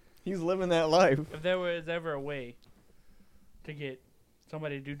 He's living that life. if there was ever a way to get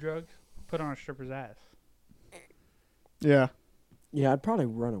somebody to do drugs, put on a stripper's ass. Yeah. Yeah, I'd probably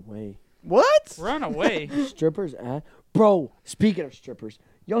run away. What? Run away. Strippers at Bro, speaking of strippers,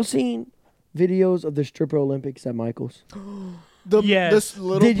 y'all seen videos of the stripper Olympics at Michael's? Yes. This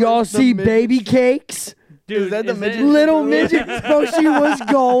little Did y'all the see midget- baby cakes? Dude, Is that the midget? Little midgets, bro, she was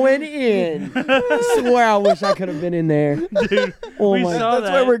going in. I swear I wish I could have been in there. Dude, Oh we my saw That's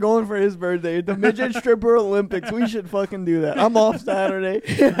that. where we're going for his birthday. The midget stripper Olympics. We should fucking do that. I'm off Saturday.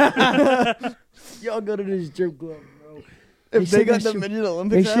 Y'all go to this strip club, bro. If said they got that the shit- midget They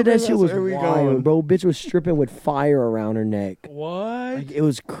Olympics, said that shit happening, was that's where we wild, going. bro. Bitch was stripping with fire around her neck. What? Like, it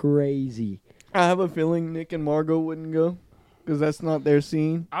was crazy. I have a feeling Nick and Margot wouldn't go because that's not their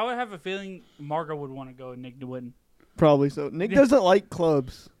scene. I would have a feeling Margot would want to go and Nick wouldn't. Probably so. Nick Yeah. doesn't like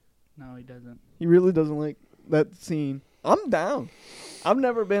clubs. No, he doesn't. He really doesn't like that scene. I'm down. I've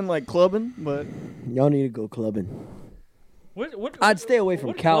never been like clubbing, but Y'all need to go clubbing. What? I'd stay away from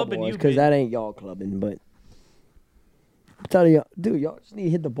what clubbing Cowboys you because been? that ain't y'all clubbing. But I'm telling y'all, dude, y'all just need to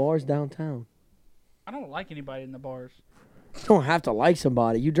hit the bars downtown. I don't like anybody in the bars. You don't have to like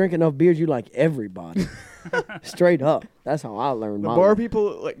somebody. You drink enough beers, you like everybody. Straight up. That's how I learned the my bar life.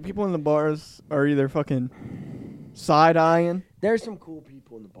 people, like people in the bars, are either fucking side eyeing. There's some cool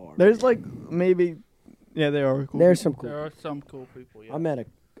people in the bar. There's like maybe, yeah, there are. Cool There's some cool. There are some cool people. Yeah. I met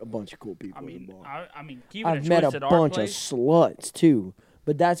a bunch of cool people I in the mean, bar. I mean, keeping I've it met twisted a our bunch of place, sluts too,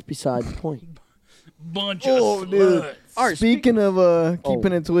 but that's beside the point. bunch Oh, of dude. sluts. All right, Speaking of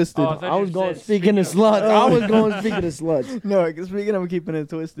keeping it twisted. Oh, I thought I you was going said speaking of speaking of- sluts. I was going speaking of sluts. No, speaking of keeping it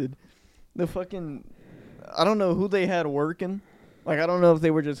twisted, the fucking, I don't know who they had working. Like, I don't know if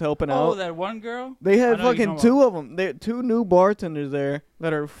they were just helping Oh, out. that one girl. They I had know you're fucking talking 2 of them. They had 2 new bartenders there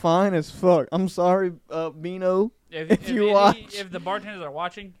that are fine as fuck. I'm sorry, Bino. If you watch. If the bartenders are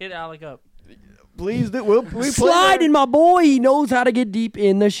watching, hit Alec up. Please do. We play Sliding, there. my boy. He knows how to get deep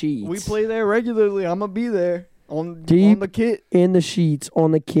in the sheets. We play there regularly. I'm gonna be there on Deep. the kit. in the sheets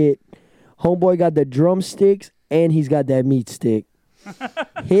on the kit. Homeboy got the drumsticks and he's got that meat stick.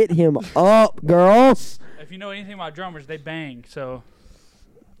 Hit him up, girls. If you know anything about drummers, they bang. So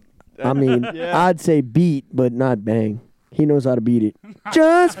I mean, Yeah. I'd say beat, but not bang. He knows how to beat it.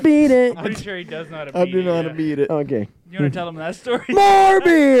 Just beat it. I'm pretty sure he does know how to beat I do know how it, to yeah. beat it. Okay. You want to tell him that story? More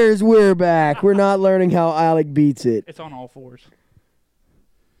beers. We're back. We're not learning how Alec beats it. It's on all fours.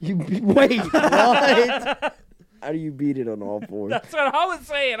 Wait, what? How do you beat it on all fours? That's what I was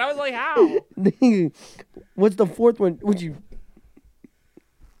saying. I was like, how? What's the fourth one? Would you?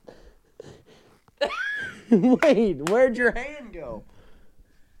 Wait, where'd your hand go?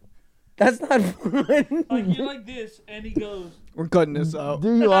 That's not fun. Like you're like this, and he goes. We're cutting this out.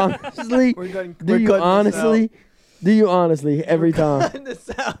 Do you honestly? We're cutting Do you honestly? Do you honestly every time? Cutting this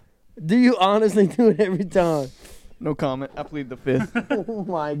out. Do you honestly do it every time? No comment. I plead the fifth. Oh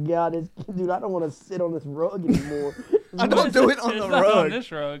my god, dude! I don't want to sit on this rug anymore. I don't do it on It's the not on rug.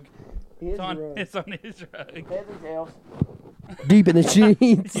 this rug. His It's on, rug. it's on his rug. Heads and tails. Deep in the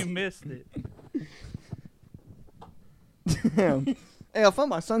sheets. You missed it. Damn. Hey, I found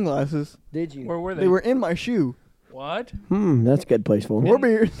my sunglasses. Did you? Where were they? They were in my shoe. What? That's a good place for More them.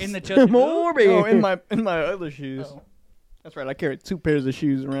 beers. In the chest. More beer. Oh, in my other shoes. Oh. That's right. I carried 2 pairs of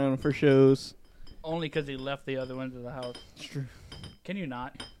shoes around for shows. Only because he left the other ones at the house. It's true. Can you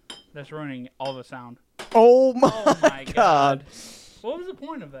not? That's ruining all the sound. Oh my, Oh my god. What was the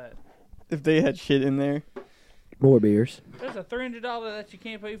point of that? If they had shit in there. More beers. There's a $300 that you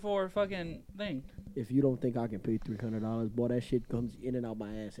can't pay for a fucking thing. If you don't think I can pay $300, boy, that shit comes in and out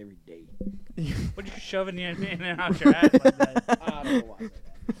my ass every day. What you shoving in and out your ass like that? I don't know why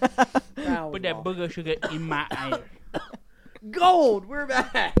I said that. Put that booger sugar in my ass. Gold, we're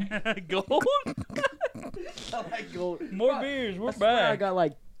back. Gold? I like gold. More beers, we're I swear I back. got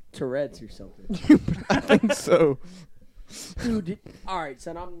like Tourette's or something. I think so. Dude, all right,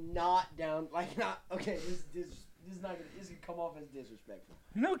 son, I'm not down. Like, not okay. This is not gonna. This is gonna come off as disrespectful.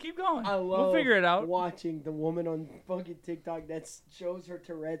 No, keep going. I love We'll figure it out. watching the woman on fucking TikTok that shows her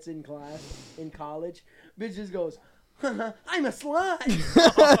Tourette's in class in college. Bitch just goes, I'm a slut.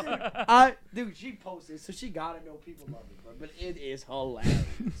 Dude, she posted, so she gotta know people love it, bro. But it is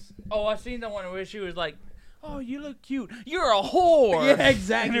hilarious. Oh, I seen the one where she was like, "Oh, you look cute. You're a whore." Yeah,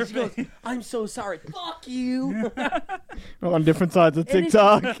 exactly. And She goes, I'm so sorry. Fuck you. We're on different sides of And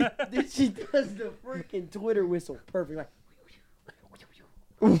TikTok. then she does the freaking Twitter whistle perfect. Like,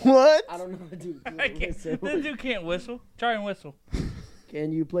 What? I don't know how to do I Twitter can't, whistle. this dude can't whistle. Try and whistle.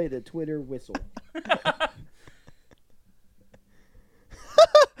 Can you play the Twitter whistle?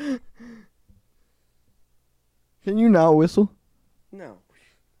 Can you not whistle? No.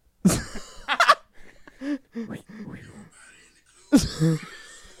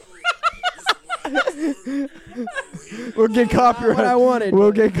 We'll get copyrighted. what I wanted.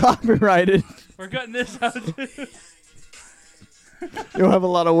 We'll get copyrighted. We're cutting this out. Too. You'll have a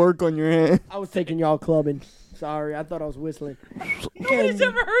lot of work on your hand. I was taking y'all clubbing. Sorry, I thought I was whistling. Nobody's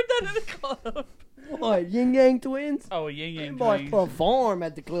ever heard that in the club. What? Yin Yang Twins? Oh, Yin Yang Them boys Twins. perform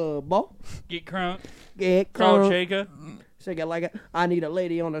at the club, boy. Get crunk. Get Crowd crunk. shaker. Shake it like I need a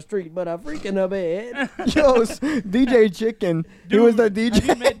lady on the street, but a freak in the bed. Yo, DJ Chicken. He was the Have you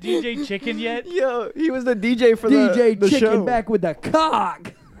DJ. met DJ Chicken yet? Yo, he was the DJ for DJ the Chicken show. back with the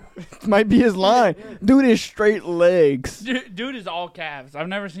cock. Might be his line. Dude is straight legs. Dude is all calves. I've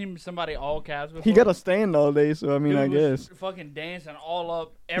never seen somebody all calves before. He got to stand all day, so I mean, Dude I was guess. fucking dancing all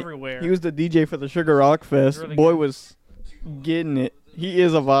up everywhere. He was the DJ for the Sugar Rock Fest. really Boy good. was getting it. He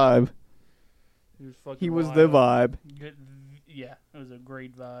is a vibe. fucking He was the wild. vibe. Good, yeah, it was a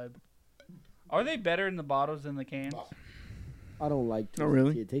great vibe. Are they better in the bottles than the cans? I don't like Oh,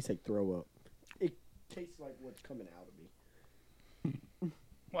 really? It tastes like throw up. It tastes like what's coming out of me.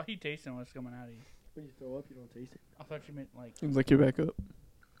 Why are you tasting what's coming out of you? When you throw up, you don't taste it. I thought you meant like Seems like you're back up.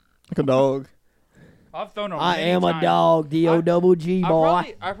 Like a dog. I've thrown up. I many am a times. dog, D-O-double-G,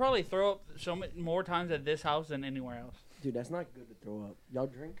 boy. I probably throw up more times at this house than anywhere else. Dude, that's not good to throw up. Y'all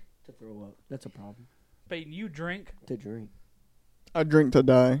drink to throw up. That's a problem. Peyton, you drink. To drink. I drink to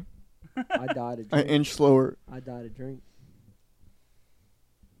die. I die to I drink. inch slower. I die to drink.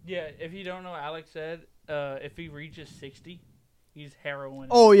 Yeah, if you don't know, Alec said if he reaches 60, he's heroin.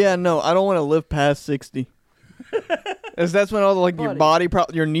 Oh yeah, no, I don't want to live past 60. As that's when all the, like your Buddy.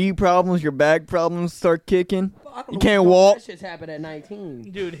 your knee problems, your back problems start kicking. I don't You know can't what walk. That shit's happened at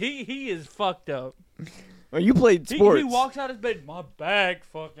 19. Dude, he is fucked up. Well, you played He sports. walks out his bed. My back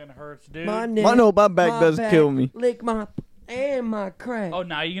fucking hurts, dude. My neck, I know my back my does back, kill me. Lick my and my crack. Oh,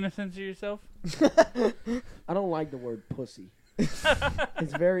 now you gonna censor yourself? I don't like the word pussy.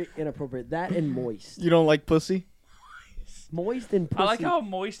 It's very inappropriate. That and moist. You don't like pussy? Moist and pussy. I like how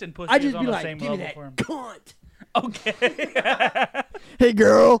moist and pussy I is just on be the like, same give me level that for him. cunt. Okay. Hey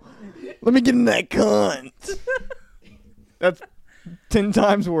girl, let me get in that cunt. That's 10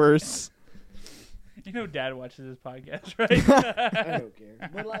 times worse. You know, Dad watches this podcast, I right? don't care.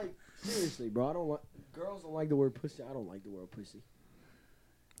 But like, seriously, bro, I don't like. Girls don't like the word pussy. I don't like the word pussy.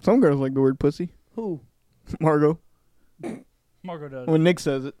 Some girls like the word pussy. Who? Margot. Marco does. when Nick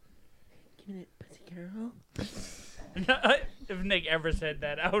says it. Give me that pussy girl. If Nick ever said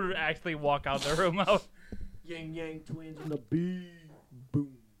that, I would actually walk out the room. Yang Yang twins in the B. Boom.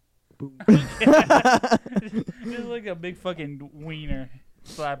 Boom. Just like a big fucking wiener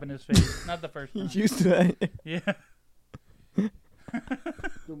slapping his face. Not the first time. He's used to that. Yeah.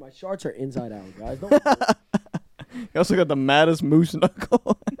 Dude, my shorts are inside out, guys. Don't You also got the maddest moose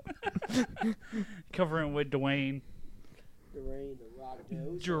knuckle. Covering with Dwayne. the rain, the rock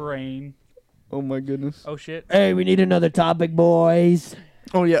goes. Drain. Oh my goodness. Oh shit. Hey, we need another topic, boys.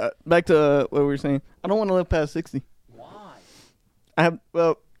 Oh yeah, back to what we were saying. I don't want to live past 60. Why? I have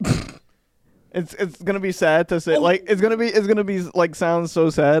it's gonna be sad to say. Like it's gonna be like sounds so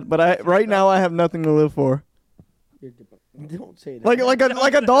sad. But right now I have nothing to live for. Don't say that.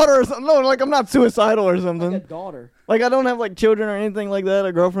 Like a daughter or something. No, like I'm not suicidal or something. Like a daughter. Like I don't have like children or anything like that.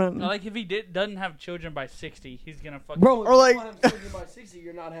 A girlfriend. Like if he doesn't have children by 60, he's gonna fucking. Bro, Or like- if you don't have children by 60,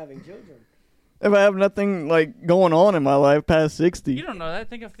 you're not having children. If I have nothing like going on in my life past 60. You don't know that.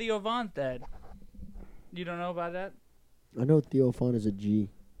 Think of Theo Von's dad. You don't know about that? I know Theo Fon is a G.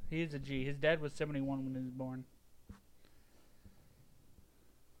 He is a G. His dad was 71 when he was born.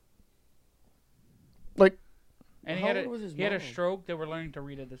 Like And How old was his he had a mom? stroke. They were learning to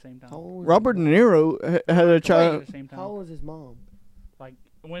read at the same time. How old was Robert De his mom? Niro had a Playing child. at the same time. How old was his mom? Like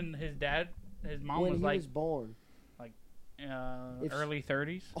when his mom when was he like was born. If- early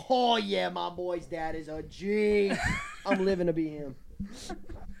 30s. Oh yeah, my boy's dad is a G. I'm living to be him.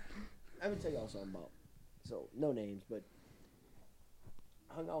 I'm gonna tell y'all something about. So no names, but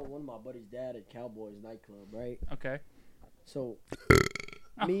I hung out with one of my buddy's dad at Cowboys nightclub, right? Okay. So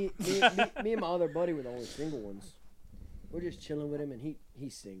me and my other buddy were the only single ones. We're just chilling with him, and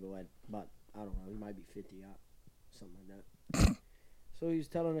he's single at about, I don't know, he might be 50 out, something like that. So he was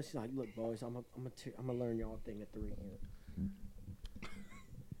telling us, he's like, look, boys, I'm gonna learn y'all a thing at 3.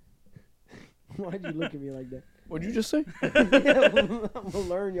 Why'd you look at me like that? What'd you just say? I'm gonna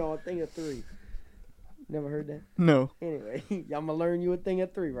learn y'all a thing at 3. Never heard that? No. Anyway, I'm gonna learn you a thing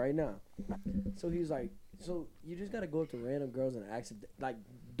at 3 right now. So he was like, so you just gotta go up to random girls and ask them, like,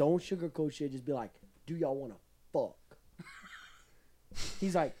 don't sugarcoat shit. Just be like, do y'all wanna fuck?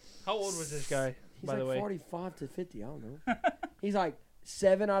 He's like, How old was this guy, he's by like the way? 45 to 50. I don't know. He's like,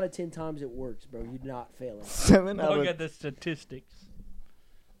 7 out of 10 times it works, bro. You're not failing. 7 out Look of at the statistics.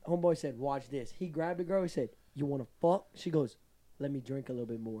 Homeboy said, watch this. He grabbed the girl. He said, you wanna fuck? She goes, let me drink a little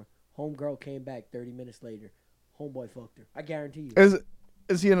bit more. Homegirl came back 30 minutes later. Homeboy fucked her. I guarantee you.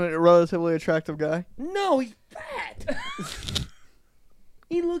 Is he a relatively attractive guy? No, he's fat.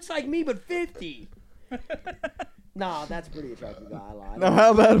 He looks like me, but 50. Nah, that's a pretty attractive guy. I lied. Now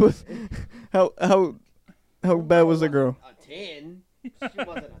how bad was how bad was the girl? A 10. She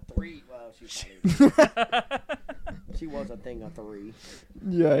wasn't a 3. Well, she was a thing of 3.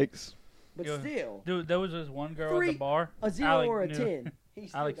 Yikes. But Yo, still, Dude, there was this one girl at 3, the bar. a 0 Alec or a knew. 10. He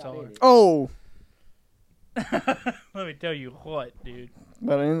still Alec got saw in her. it. Oh, Let me tell you what, dude.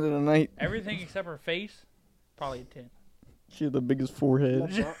 by the end of the night, Everything except her face, probably a 10. she had the biggest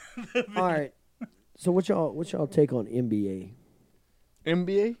forehead. All right. So what's y'all take on NBA?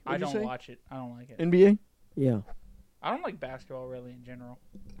 NBA? I What'd you don't say? watch it. I don't like it. NBA? Yeah. I don't like basketball really in general.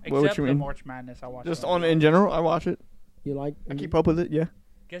 What Except you the mean? March Madness. I watch Just it. on in general, I watch it. You like? I keep up with it. Yeah.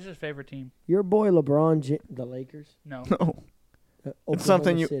 Guess his favorite team. Your boy LeBron, the Lakers. No. No. It's Oklahoma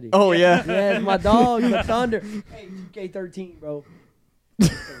something you. City. Oh yeah. Yes, my dog, the Thunder. Hey, 2K13, bro.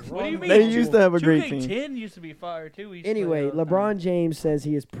 What do you mean? They used to have a great team. 2K10 used to be fire too. We used to Anyway, play all the time. LeBron James says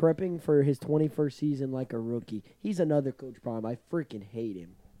he is prepping for his 21st season like a rookie. He's another Coach Prime. I freaking hate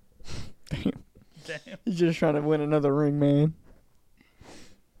him. Damn. He's just trying to win another ring, man.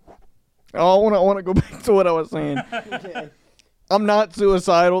 Oh, I want to go back to what I was saying. I'm not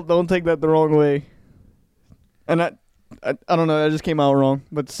suicidal. Don't take that the wrong way. And I don't know. That just came out wrong.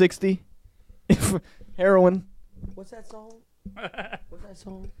 But 60, heroin. What's that song? What's that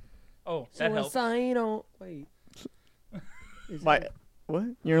song? Oh, that helps. Suicidal. Wait. Is My it what?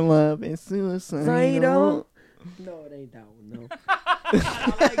 Your love is suicidal. Suicidal? No, it ain't that one. No.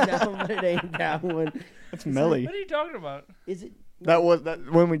 I like that one, but it ain't that one. That's Melly. What are you talking about? Is it? That was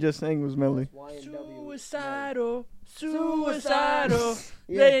that when we just sang was Melly. That's YNW. Suicidal, suicidal.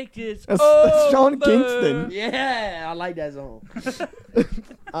 Yeah. Make this That's over. Sean Kingston. Yeah, I like that song.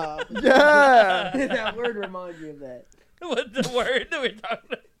 Yeah. That word reminds me of that. What's the word that we're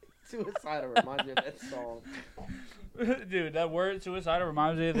talking Suicidal reminds me of that song. about? Dude, that word suicidal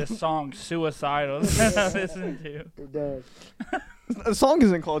reminds me of this song, Suicidal, that I listen to. It does. The song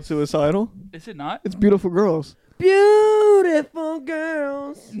isn't called Suicidal. Is it not? It's Beautiful Girls. Beautiful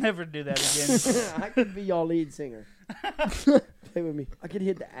girls. Never do that again. I could be y'all lead singer. Play with me. I can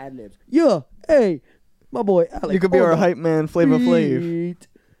hit the ad libs. Yeah, hey, my boy Alec. You could be our hype man, Flava Flav. Beat.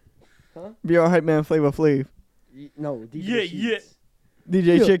 Huh? Be our hype man, Flava Flav. No, DJ Yeah, Sheets.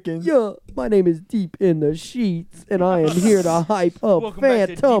 DJ Yeah, Chicken. Yeah, my name is Deep in the Sheets, and I am here to hype up Welcome back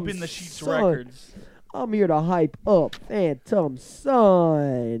to Phantom Deep in the Sheets Sun. Records. I'm here to hype up Phantom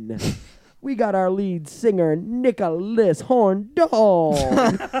Sun. We got our lead singer, Nicholas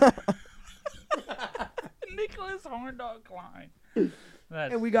Horndog. Nicholas Horndog Klein.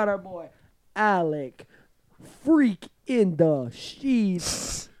 That's And we got our boy, Alec, Freak in the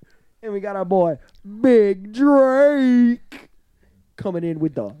Sheets. And we got our boy, Big Drake, coming in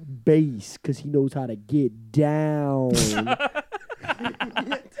with the bass because he knows how to get down. Tell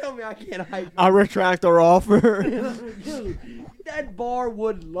me I can't hype. I retract our offer. Dude, that bar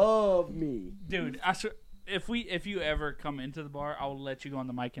would love me. dude. I swear, if you ever come into the bar, I will let you go on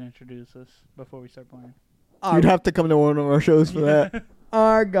the mic and introduce us before we start playing. You'd have to come to one of our shows for that.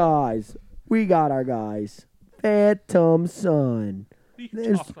 Our guys. We got our guys. Phantom Sun. You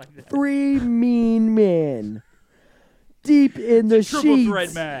There's talk like that. 3 mean men. Deep in the Triple sheets.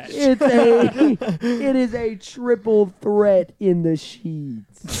 threat match. It is a triple threat in the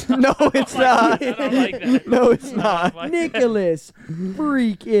sheets. No, it's not. I don't like that. No, it's not. Like that. Nicholas,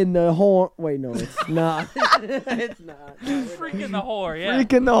 freak in the horn. Wait, no, it's not. It's not. Freaking the whore, yeah.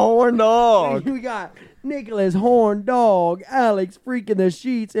 Freaking the horn dog. We got Nicholas Horn Dog, Alex freaking the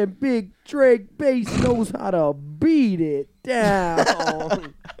sheets, and Big Drake Bass knows how to beat it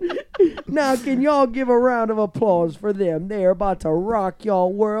down. Now, can y'all give a round of applause for them? They're about to rock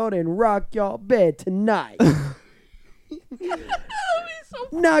y'all world and rock y'all bed tonight.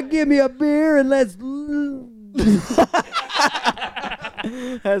 Now, give me a beer and let's.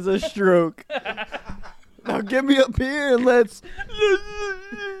 Has a stroke. Now give me a beer and let's.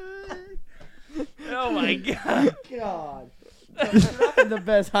 Oh my god. God. I'm the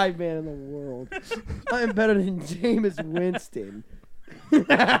best hype man in the world. I am better than Jameis Winston.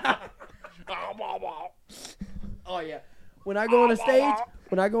 Oh yeah. When I go on a stage,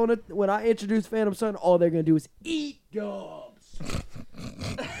 when I introduce Phantom Sun, all they're gonna do is eat dubs.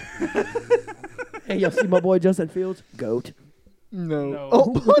 Hey, y'all see my boy Justin Fields? Goat. No.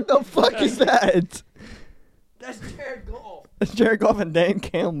 Oh, what the fuck is that? That's Jared Goff. That's Jared Goff and Dan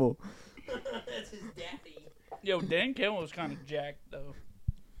Campbell. That's his daddy. Yo, Dan Campbell was kind of jacked though.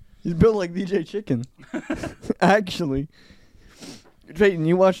 He's built like DJ Chicken. Actually. Peyton,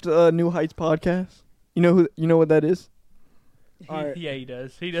 you watched New Heights podcast? You know what that is? Alright. Yeah, he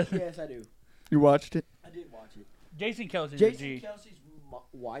does. He does. Yes, I do. You watched it? I did watch it. Jason Kelsey's a Jason G. Kelsey's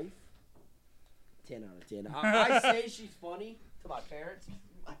wife, 10 out of 10. I say she's funny to my parents.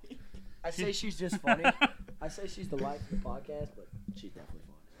 I say she's just funny. I say she's the life of the podcast, but she's definitely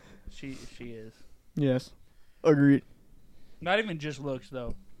funny. She is. Yes. Agreed. Not even just looks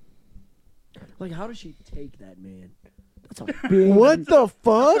though. Like, how does she take that, man? That's a big. What the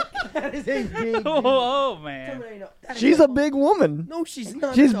fuck? That is a big. Oh man. Tell me that ain't She's a big woman. No, she's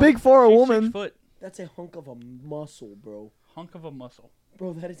not. She's That's big for a She's woman. 6 foot. That's a hunk of a muscle, bro. Hunk of a muscle.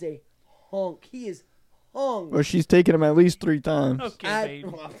 Bro, that is a hunk. He is hung. Or she's taken him at least 3 times. Okay,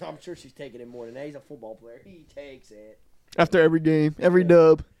 babe. I'm sure she's taking it more than that. He's a football player. He takes it. After every game, every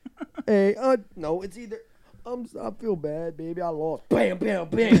dub. Hey, no, it's either. I feel bad, baby. I lost. Bam, bam,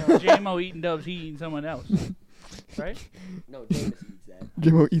 bam. J-Mo eating dubs, he eating someone else. Right? No, James eats that.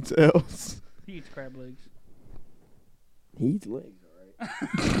 Jimbo eats else. He eats crab legs. He eats legs, all right.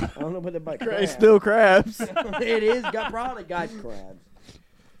 I don't know about that by crabs. It's still crabs. It is. Probably got crabs.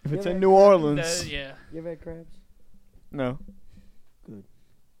 If it's Yeah, in New Orleans. Yeah. You ever had crabs? No. Good.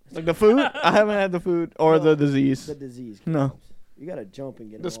 Like the food? I haven't had the food or No, the disease. The disease. No. Crabs. You gotta jump and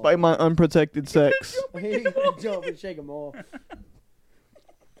get them Despite my unprotected sex. you gotta jump and shake them off.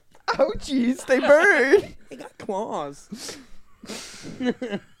 Ouchies, they burn. They got claws.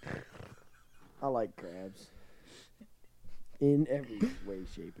 I like crabs. In every way,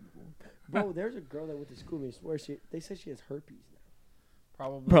 shape, and form. Bro, there's a girl that went to school with me. I swear they said she has herpes now.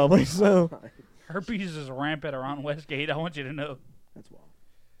 Probably. So. Herpes is rampant around Westgate. I want you to know. That's wild.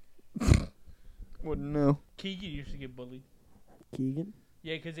 Wouldn't know. Keegan used to get bullied. Keegan?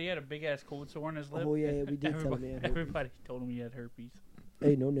 Yeah, because he had a big ass cold sore on his lip. Oh, yeah, we did tell him he had herpes. Everybody told him he had herpes.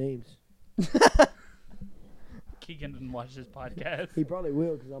 Hey, no names. Keegan didn't watch this podcast. He probably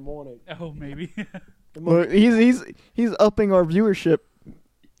will because I'm on it. Oh, maybe. Well, he's upping our viewership.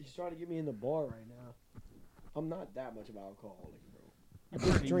 He's trying to get me in the bar right now. I'm not that much of an alcoholic, bro. I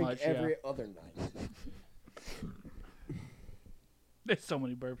Pretty just drink much, every other night. There's so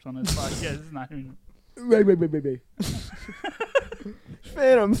many burps on this podcast. It's not even. Wait.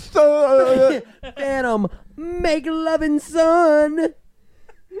 Phantom son. Phantom, make loving son.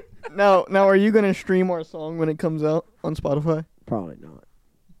 Now, are you gonna stream our song when it comes out on Spotify? Probably not.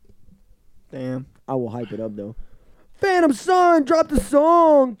 Damn. I will hype it up though. Phantom Son dropped the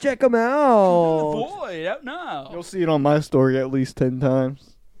song. Check him out. Boy, out now. You'll see it on my story at least 10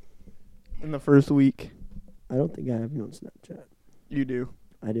 times in the first week. I don't think I have you on Snapchat. You do.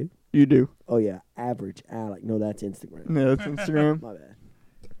 I do. You do. Oh yeah, average Alec. No, that's Instagram. No, it's Instagram. My bad.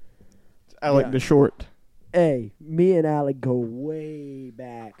 Alec Yeah. the short. Hey, me and Alec go way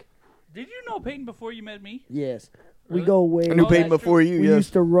back. Did you know Peyton before you met me? Yes, Really? we go way. I knew Oh, Peyton that's before true. you. We Yes.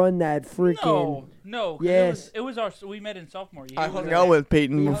 used to run that freaking. No. 'Cause Yes. It was our. We met in sophomore year. I It was hung our- out with He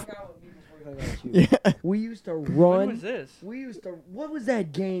Peyton. hung Before. out with me before he hung out with you. Yeah. We used to When run. was this? We used to. What was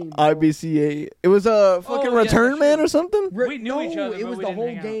that game? bro? IBCA. It was a fucking Oh, yeah, return that's man true. or something. We knew each other, It but was we the didn't whole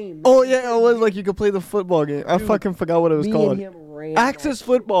hang out. game. Oh yeah, it was like you could play the football game. I Dude, fucking forgot what it was Me called. and him ran. Axis that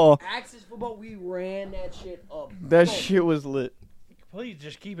football. shit. Axis football. We ran that shit up. That Bro, shit was lit. Please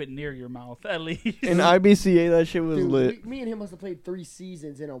just keep it near your mouth, at least. In IBCA, that shit was dude, lit. me and him must have played 3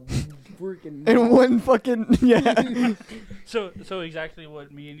 seasons in a freaking. And one fucking yeah. So exactly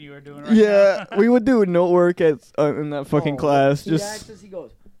what me and you are doing right Yeah, now. we would do note work at in that fucking Oh, class. He Just asked us, he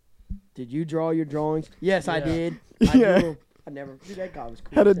goes, "Did you draw your drawings?" Yes, I Yeah. did. Yeah. I drew 'em. I never. Dude, that guy was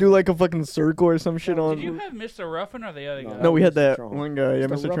cool. had to as do hell. like a fucking circle or some shit Did on. Did you have Mr. Ruffin or the other No, guy? No, we had Mr. that Tron. one guy. Yeah, Mr.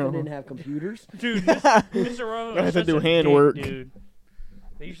 Mr. Ruffin Tron. didn't have computers. Dude, Mr. Ruffin I had was to such do a hand dick, work. dude.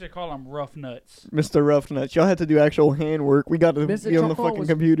 They used to call him rough nuts. Mr. Rough Nuts. Y'all had to do actual hand work. We got to Mr. be on the Tron fucking was-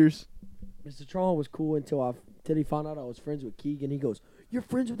 computers. Mr. Tron was cool until he found out I was friends with Keegan. He goes, "You're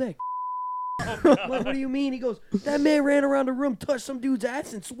friends with that?" I'm like, what do you mean? He goes, "That man ran around the room, touched some dude's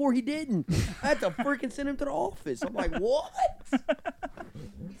ass, and swore he didn't. I had to freaking send him to the office." I'm like, "What?"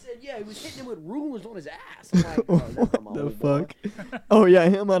 He said, "Yeah, he was hitting him with rulers on his ass." I'm like, "Oh, that's not my What the old boy." fuck? Oh yeah,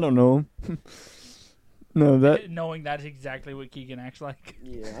 him. I don't know him. No, that Knowing that's exactly what Keegan acts like.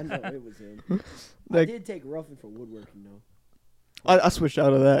 Yeah, I know it was him. I Like- did take Ruffin for woodworking though. I switched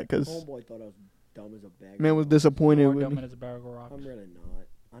out of that because Homeboy thought I was dumb as a bag. man was You disappointed are with dumb me. as a barrel of rocks. I'm really not.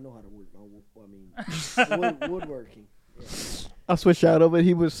 I know how to work. Woodworking. Yeah. I switched out of it.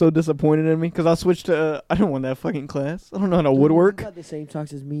 He was so disappointed in me because I switched to. I don't want that fucking class. I don't know how to Dude, woodwork. You got the same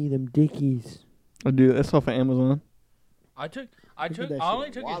socks as me, them dickies. I do. That's off of Amazon. I Look at I that only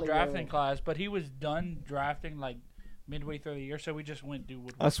shit. took his Wally drafting World. class, but he was done drafting like midway through the year, so we just went do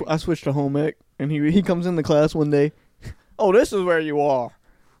woodworking. I switched to home ec, and he comes in the class one day. Oh, this is where you are.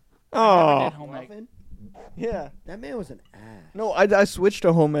 I never Oh, did home ec. Ruffin? yeah. That man was an ass. No, I switched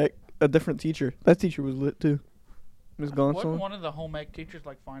to home ec. A different teacher. That teacher was lit too. Miss Wasn't Gonson. one of the home ec teachers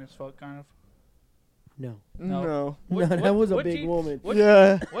like fine as fuck, kind of? No. No. No. What- no, that what- was a what big te- woman. What,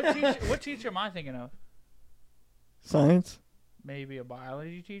 Yeah. what teacher am I thinking of? Science. Maybe a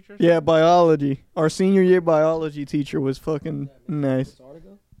biology teacher? Yeah, biology. Our senior year biology teacher was fucking nice.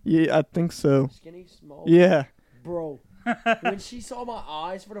 Antarctica? Yeah, I think so. Skinny, small. Yeah. Bro, when she saw my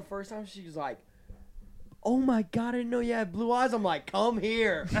eyes for the first time, she was like, "Oh my god, I didn't know you had blue eyes." I'm like, "Come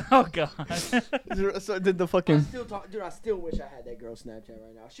here." Oh god. So did the I fucking still talk, dude. I still wish I had that girl's Snapchat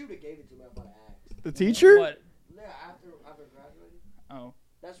right now. She would have gave it to me if I'd asked. the teacher? What? Yeah, after graduating, Oh.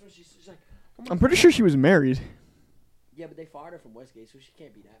 that's when she's like, "Oh my I'm pretty God." sure she was married. Yeah, but they fired her from Westgate, so she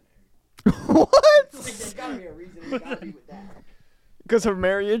can't be that married. What? Like, there's gotta be a reason. It's gotta be with that. Because of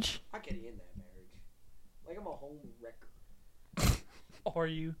marriage? I can't end that marriage. Like I'm a home wrecker. Are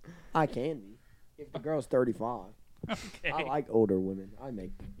you? I can be if the girl's 35. Okay. I like older women.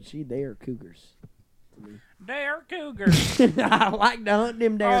 They are cougars to me. They're cougars. I like to hunt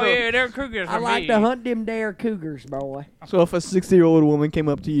them there. Oh yeah, they're cougars. I for like me. to hunt them there cougars, boy. So if a 60-year-old woman came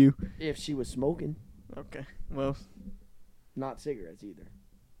up to you. If she was smoking, Okay. Well, not cigarettes either.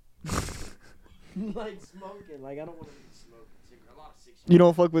 Like smoking, like I don't want to smoke cigarettes. A lot of 60. you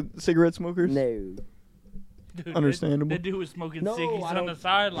don't fuck with cigarette smokers? No. Dude, Understandable. That dude was smoking No, ciggies I on don't- the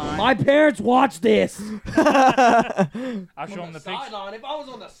sideline. My parents watch this. I'll On show him the picture. sideline. If I was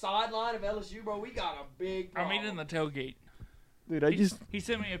on the sideline of LSU, bro, we got a big I problem. mean, in the tailgate. Dude, I just He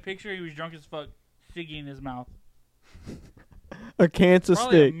sent me a picture. He was drunk as fuck, ciggy in his mouth. a cancer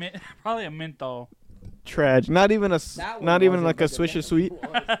Probably stick. probably a menthol. Tragic. Not even That one not even wasn't, like a but the Swisher next Sweet.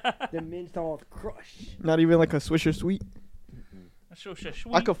 one was. The menthol crush. Not even like a Swisher Sweet. That's so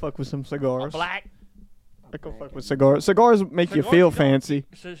sweet. I could fuck with some A cigars. black I could fuck with cigars. Cigars make you Cigar feel don't- fancy.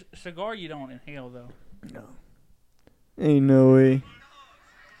 cigar. You don't inhale though. No. Ain't no way.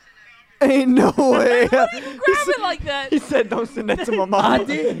 Ain't no way. Grab it like that. He said, "Don't send that to my mom." I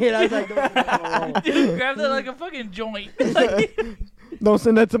did. I was like, don't Dude, grab that like a fucking joint. Don't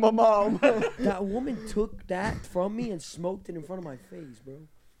send that to my mom. That woman took that from me and smoked it in front of my face, bro.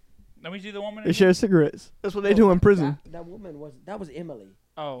 Let me see the woman. They share cigarettes. That's what they do in prison. That woman was Emily.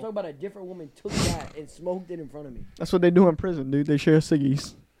 Oh. Talking about a different woman took that and smoked it in front of me. That's what they do in prison, dude. They share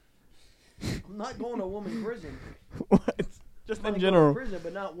ciggies. I'm not going to woman prison. What? Just I'm in gonna go to general. prison,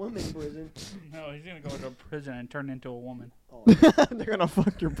 but not women prison. No, he's gonna go to prison and turn into a woman. Oh, They're gonna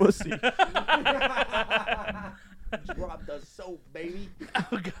fuck your pussy. drop the soap, baby.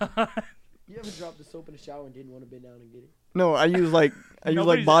 Oh God. You ever dropped the soap in the shower and didn't want to bend down and get it? No, I use like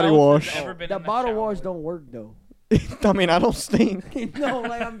Nobody's body else wash. has ever been The in the bottle shower wash with- don't work though. I mean, I don't stink. No,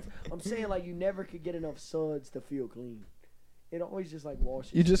 like I'm saying like you never could get enough suds to feel clean. It always just like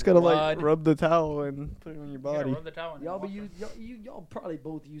washes. You just gotta like Blood. rub the towel and put it on your You gotta body. rub the towel in Y'all the be washer. y'all probably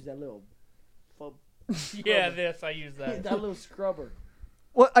both use that little Yeah, this I use that. that little scrubber.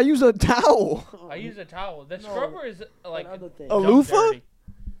 What? I use a towel. I use a towel. The No, scrubber is like Another thing. A dumb loofah? dirty.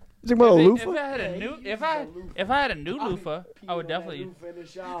 You think about a If loofah? I had Yeah, a he new, uses if a I loofah. had a new I'll be loofah, I peeing would on that definitely. loofah in the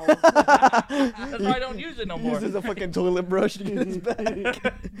shower. That's why I don't use it no He more. uses a fucking toilet brush to get his back.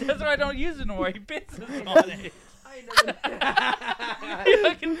 That's why I don't use it no more. He pisses on it. I ain't never. He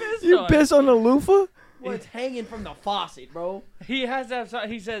fucking pissed You on piss on the loofah? Well, it's hanging from the faucet, bro. it. He has to have.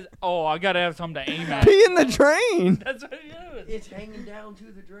 He says, "Oh, I gotta have something to aim at." Pee in the drain. That's what he does. It's hanging down to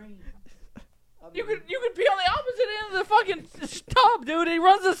the drain. You could pee on the opposite end of the fucking tub, dude. He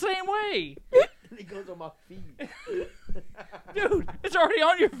runs the same way, It goes on my feet. dude. It's already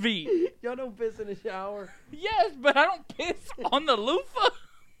on your feet. Y'all don't piss in the shower. Yes, but I don't piss on the loofah.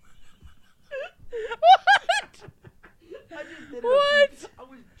 What? I just did it. What? I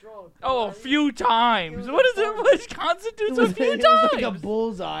was drunk. Oh, a right? few times. It What was is it? fun. What constitutes a few it was like a times?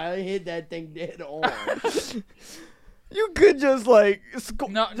 bullseye. I hit that thing dead on. You could just like,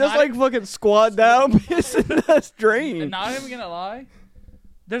 No, just not- like fucking squat down, piss in the drain. And not even gonna lie,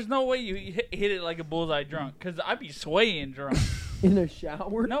 there's no way you hit it like a bullseye drunk, cause I'd be swaying drunk. In the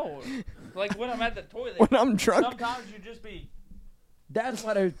shower? No, like when I'm at the toilet, When I'm drunk, sometimes you just be That's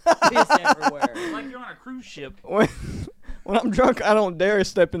why there's piss everywhere. like you're on a cruise ship. when I'm drunk, I don't dare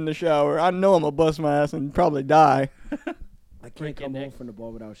step in the shower. I know I'm gonna bust my ass and probably die. I can't Break your come home neck. from the bar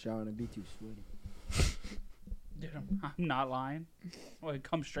without showering and be too sweaty. Dude, I'm not lying. Well,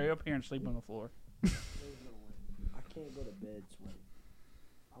 come straight up here and sleep on the floor. There's no way. I can't go to bed sweaty.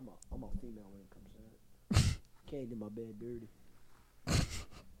 I'm a female when it comes to that. Can't get my bed dirty.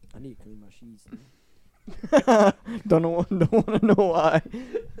 I need to clean my sheets. Don't want to know why.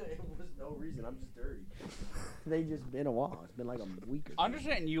 It was no reason. I'm just dirty. They just been a while. It's been like a week or I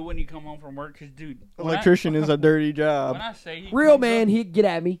understand you when you come home from work, cause dude, Electrician is a dirty job. When I say he Real comes man, up- he get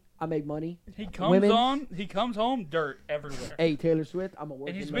at me. I make money. he comes women- he comes home dirt everywhere, Hey, Taylor Swift, I'm a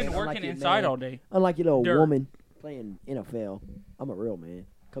working and he's man. been Unlike working your inside man. all day. Unlike your little Dirt. woman playing NFL, I'm a real man.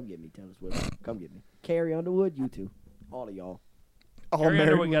 Come get me, Taylor Swift. Come get me. Carrie Underwood, you two. All of y'all. All Carrie married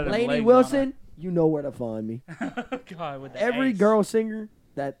Underwood got women. them Lainey legs on Wilson, you know where to find me. her. God, with the Every ace. girl singer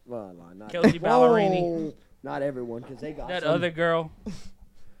that, well, no, not Kelsey Ballerini. Whoa. Not everyone, because they got That some. other girl.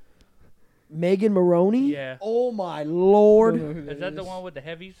 Megan Maroney? Yeah. Oh, my Lord. Is that the one with the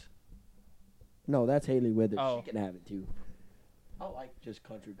heavies? No, that's Haley Withers. Oh. She can have it, too. I like just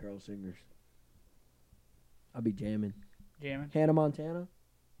country girl singers. I'll be jamming. Jamming. Hannah Montana?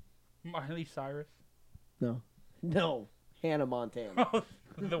 Miley Cyrus. No. No. Hannah Montana.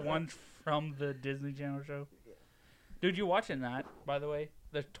 The one from the Disney Channel show. Dude, you watching that, by the way?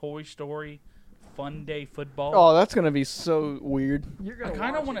 The Toy Story Fun Day Football. Oh, that's gonna be so weird. You're I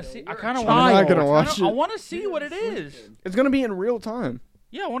kind of want to see. I You're kind of a want. I'm not gonna watch I it. want to see what it is. It's gonna be in real time.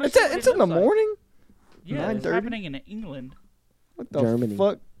 Yeah, I want to It's see. what it's it in the looks like. morning. Yeah, it's 9:30? happening in England. What the Germany.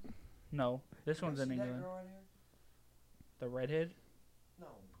 fuck? No, this one's in England. The redhead. No.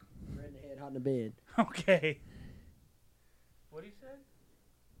 Redhead hot in the bed. Okay. What he said?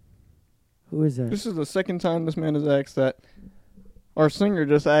 Who is that? This is the second time this man has asked that. Our singer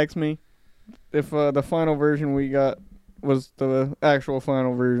just asked me if the final version we got was the actual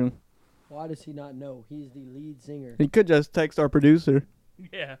final version. Why does he not know? He's the lead singer. He could just text our producer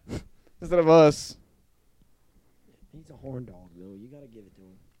Yeah. instead of us. He's a horn dog, though. You gotta give it to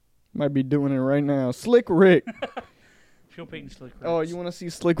him. Might be doing it right now. Slick Rick. Show Peyton Slick. Oh, you want to see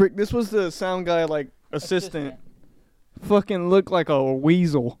Slick Rick? This was the sound guy, like, assistant. Fucking looked like a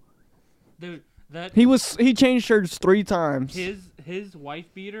weasel. Dude, that He changed shirts 3 times. his wife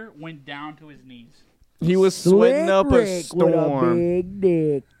beater went down to his knees. He was sweating up a Rick with a storm. big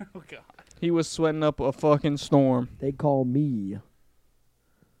dick. Oh god. He was sweating up a fucking storm. They call me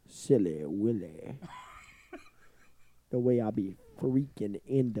Silly Willy. The way I be freaking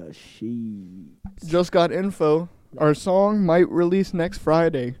in the sheets. Just got info Our song might release next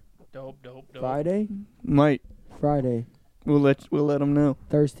Friday. Dope. Friday? Might. Friday. We'll let them know.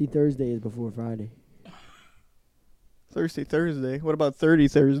 Thirsty Thursday is before Friday. Thirsty Thursday. What about 30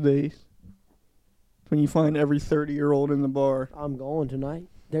 Thursdays? When you find every 30-year-old in the bar. I'm going tonight.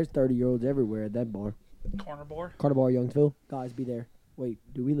 There's 30-year-olds everywhere at that bar. Corner bar? Carter Bar, Youngsville. Guys, be there. Wait,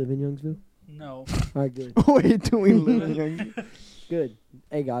 do we live in Youngsville? No. All right, good. Wait, do we live in Youngsville? Good.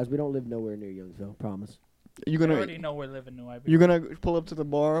 Hey, guys, we don't live nowhere near Youngsville. Promise. I already know we're living New Iberia. You're gonna pull up to the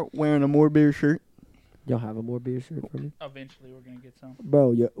bar wearing a More Beer shirt? Y'all have a More Beer shirt for me? Eventually, we're going to get some.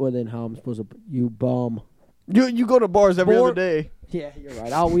 Bro, well then how I'm supposed to... You bum. You go to bars every other day. Yeah, you're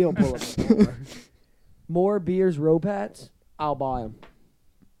right. We don't pull up to the bar. More Beers rope hats, I'll buy them.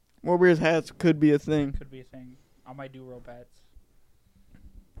 More Beer's hats could be a thing. Could be a thing. I might do rope hats.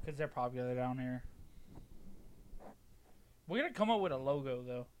 Because they're popular down here. We're going to come up with a logo,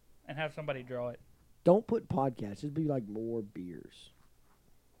 though, and have somebody draw it. Don't put podcast. Just be like More Beers.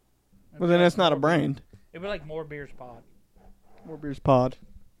 Well, then that's not a brand. It'd be like More Beers Pod. More Beer's pod.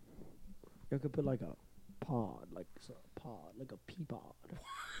 You could put like a pod, like a pea pod.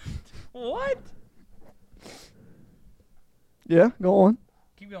 What? Yeah, go on.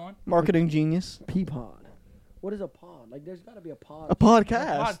 Keep going. Marketing genius. Pea pod. What is a pod? Like, there's got to be a pod. A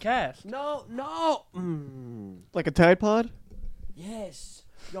podcast. Podcast. No. Like a Tide Pod? Yes.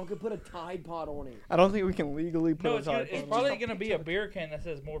 Y'all could put a Tide Pod on it. I don't think we can legally put No, a Tide it's Pod. probably going to be a beer can that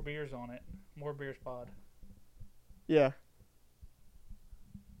says More Beers on it. More Beers Pod. Yeah.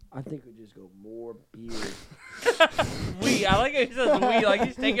 I think we just go More Beers. I like how he says we, like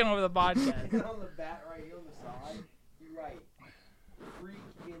he's taking over the podcast. On the back right here on the side, you write freak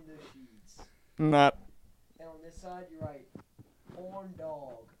in the sheets. Not. And on this side, you write horn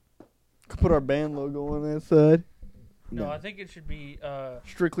dog. Could put our band logo on that side. No, I think it should be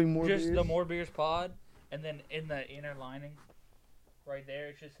Strictly More just Beers. the More Beers Pod, and then in the inner lining, right there,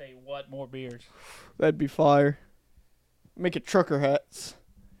 it should say what More Beers. That'd be fire. Make it trucker hats.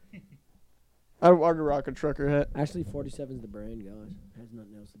 I'd rock a trucker hat. Actually, 47 is the brand, guys. Has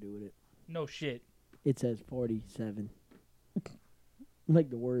nothing else to do with it. No shit. It says 47. Like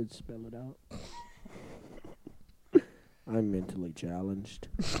the words spell it out. I'm mentally challenged.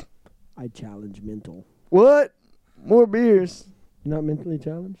 I challenge mental. What? More beers. You're not mentally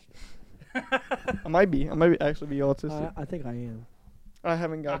challenged? I might be. Actually be autistic. I think I am. I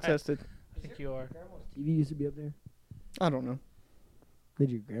haven't got tested. I think you are. Grandma's TV used to be up there? I don't know. Did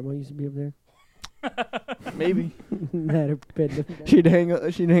your grandma used to be up there? Maybe. Had her bed lifted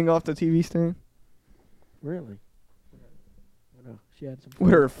down? She'd hang off the TV stand Really? No, she had some.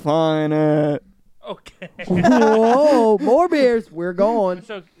 with her fine at. Okay. Whoa, more beers. We're going.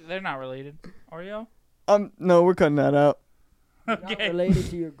 So they're not related, are you? No, we're cutting that out. Not Okay. related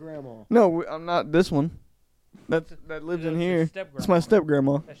to your grandma. No, I'm not this one. That lives in here. It's my step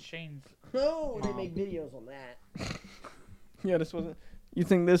grandma. That's Shane's. No, they Mom. make videos on that. Yeah, this wasn't. You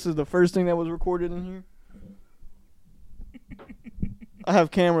think this is the first thing that was recorded in here? I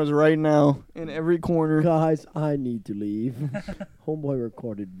have cameras right now in every corner. Guys, I need to leave. Homeboy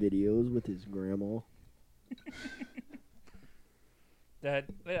recorded videos with his grandma. I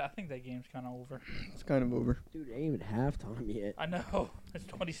think that game's kind of over. It's kind of over. Dude, it ain't even halftime yet. I know. It's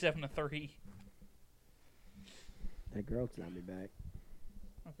 27-3. That girl got me back.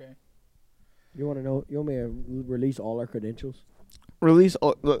 Okay. You want to know? You want me to release all our credentials? Release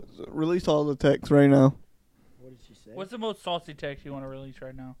all the text right now What did she say? What's the most saucy text you want to release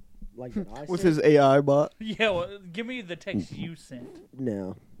right now? Like that I with sent? his AI bot. Yeah, well, give me the text you sent.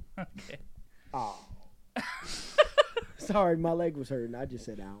 No. Okay. Oh. Sorry, my leg was hurting. I just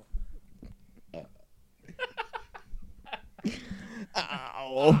said ow.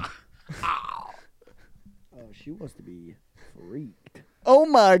 Ow. Oh, she wants to be freaked. Oh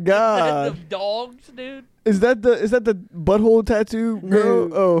my God! The dogs, dude. Is that the butthole tattoo girl?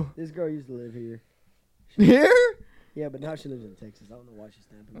 No. Oh, This girl used to live here. here? Yeah, but now she lives in Texas. I don't know why she's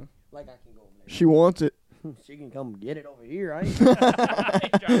snapping me. Like I can go over there. She wants it. She can come get it over here. I ain't.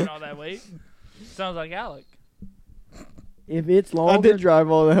 Ain't driving all that way. Sounds like Alec. If it's I longer, did drive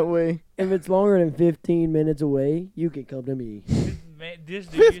all that way. if it's longer than 15 minutes away, you can come to me. This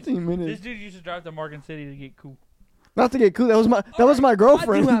dude 15 minutes. This dude used to drive to Morgan City to get cool. Not to get cool. That was my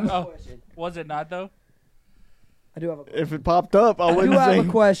girlfriend. I do have a Oh. question. Was it not though? I do have a question. If it popped up, I I do wouldn't have say. a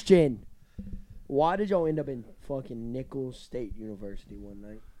question. Why did y'all end up in fucking Nichols State University one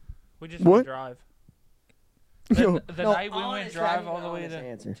night? We just What? went drive. Yo, The No, night we went honest, drive I need all an the way honest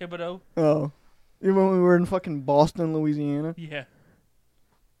to answer. Thibodeau. oh, even when we were in fucking Boston, Louisiana. Yeah.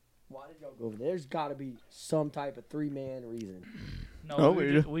 Why did y'all go over there? There's got to be some type of 3-man reason. No, Oh,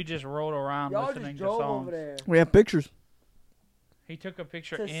 we just rolled around Y'all listening just to drove songs. over there. We have pictures. He took a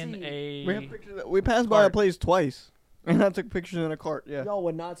picture To in see. a. We have pictures. We passed by a Cart. place twice, and I took pictures in a cart. Yeah, Y'all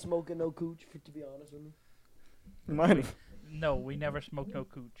were not smoking no cooch, to be honest with me. you might have. No, we never smoked no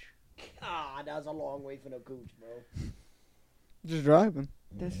cooch. Ah, that was a long way for no cooch, bro. Just driving.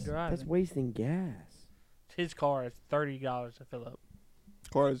 That's Driving. wasting gas. His car is $30 to fill up.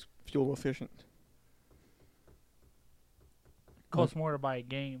 Car is fuel efficient. Costs more to buy a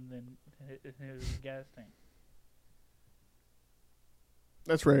game than his gas tank.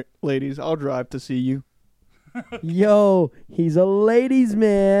 That's right, ladies. I'll drive to see you. Yo, he's a ladies'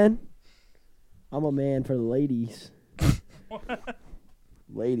 man. I'm a man for the ladies.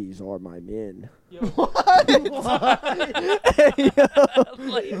 Ladies are my men. Yo, Hey,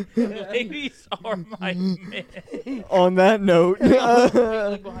 yo. ladies are my men. On that note,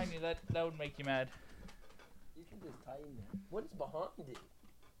 Look behind you. That would make you mad. You can just tighten it. What is behind it?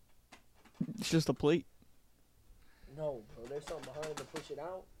 it's just a plate. No, bro. There's something behind it to push it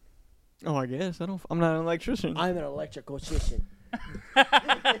out. Oh, I guess I'm not an electrician. I'm an electrical assistant. I'm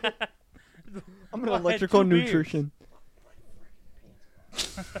an I had electrical 2 beers. nutrition.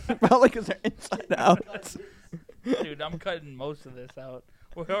 Probably because they're inside out. Dude, I'm cutting most of this out.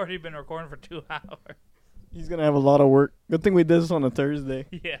 We've already been recording for 2 hours. He's gonna have a lot of work. Good thing we did this on a Thursday.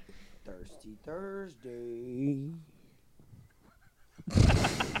 Yeah. Thirsty Thursday.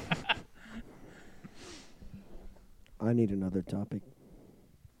 I need another topic.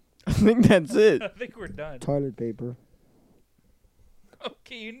 I think that's it. I think we're done. Toilet paper.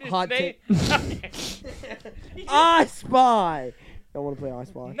 Okay, you need Hot to name. I Spy. Y'all want to play I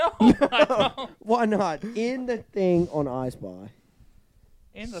Spy? No, I don't. Why not? In the thing on I Spy.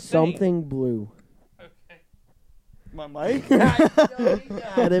 In the Something blue. Thing. Okay. My mic. Yeah,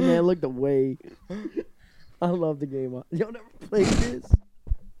 that man looked away. I love the game. Y'all never played this?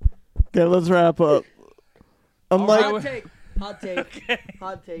 Okay, let's wrap up. Unlike Alright, Hot take. Hot take. Okay.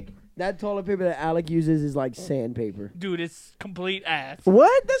 Hot take. That toilet paper that Alec uses is like sandpaper. Dude, it's complete ass.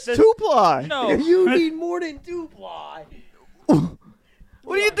 what? That's That's- 2-ply. No. You need more than 2-ply.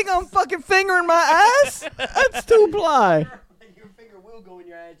 What do you think I'm fucking fingering my ass? That's 2-ply. Your finger will go in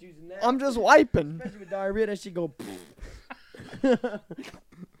your ass using that. I'm just wiping. Especially with diarrhea, that shit go. I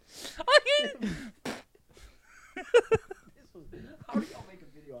can't- How do y'all make a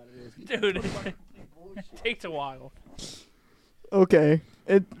video out of this? Dude, it takes a while. Okay.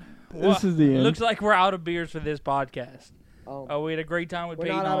 This Well, is the end. Looks like we're out of beers for this podcast. Oh, We had a great time with we're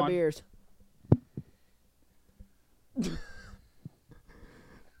Peyton not out on. of beers.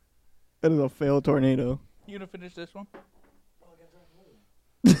 That is a failed tornado. You gonna finish this one?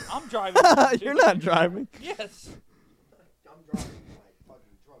 I'm driving. You're not driving. Yes. I'm driving my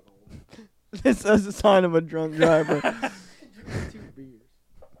fucking truck home. This is a sign of a drunk driver. 2 beers.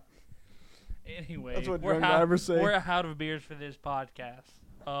 Anyway, That's what we're drunk drivers say. We're out of beers for this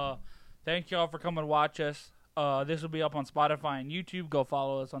podcast. Thank y'all for coming to watch us. This will be up on Spotify and YouTube. Go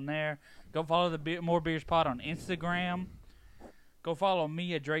follow us on there. Go follow the More Beers Pod on Instagram. Go follow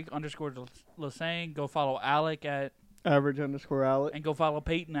me at Drake_Lasang. Go follow Alec at, Average_Alec. and go follow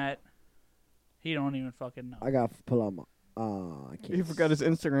Peyton at, he don't even fucking know. I got to pull out my. I can't. He forgot his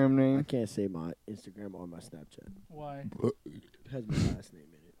Instagram I name. can't say my Instagram or my Snapchat. Why? It has my last name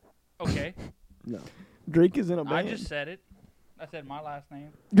in it. Okay. No. Drake is in a I band. just said it. I said my last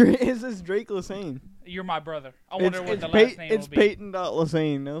name. Is this Drake Lasane? You're my brother. I wonder what It's the last name It's will be.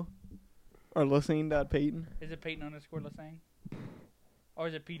 Peyton.Lasane, no? Or Lasane.Peyton? Is it Peyton_Lasang? Or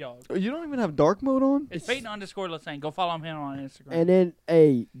is it P-Dog? Oh, you don't even have dark mode on? It's Peyton_Lasang. Go follow him on Instagram. And then,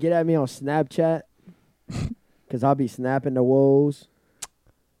 hey, get at me on Snapchat. Because I'll be snapping the woes.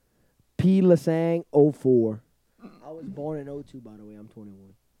 P. Lasang 04. I was born in 02, by the way. I'm 21.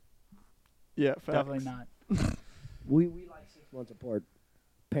 Yeah, facts. Definitely not. We like 6 months apart.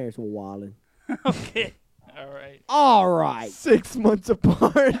 Parents were wildin'. Okay. All right. All right. 6 months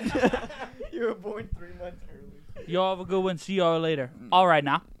apart. You were born 3 months early. Y'all have a good one. See y'all later. All right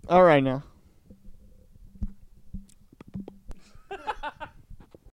now. All right now.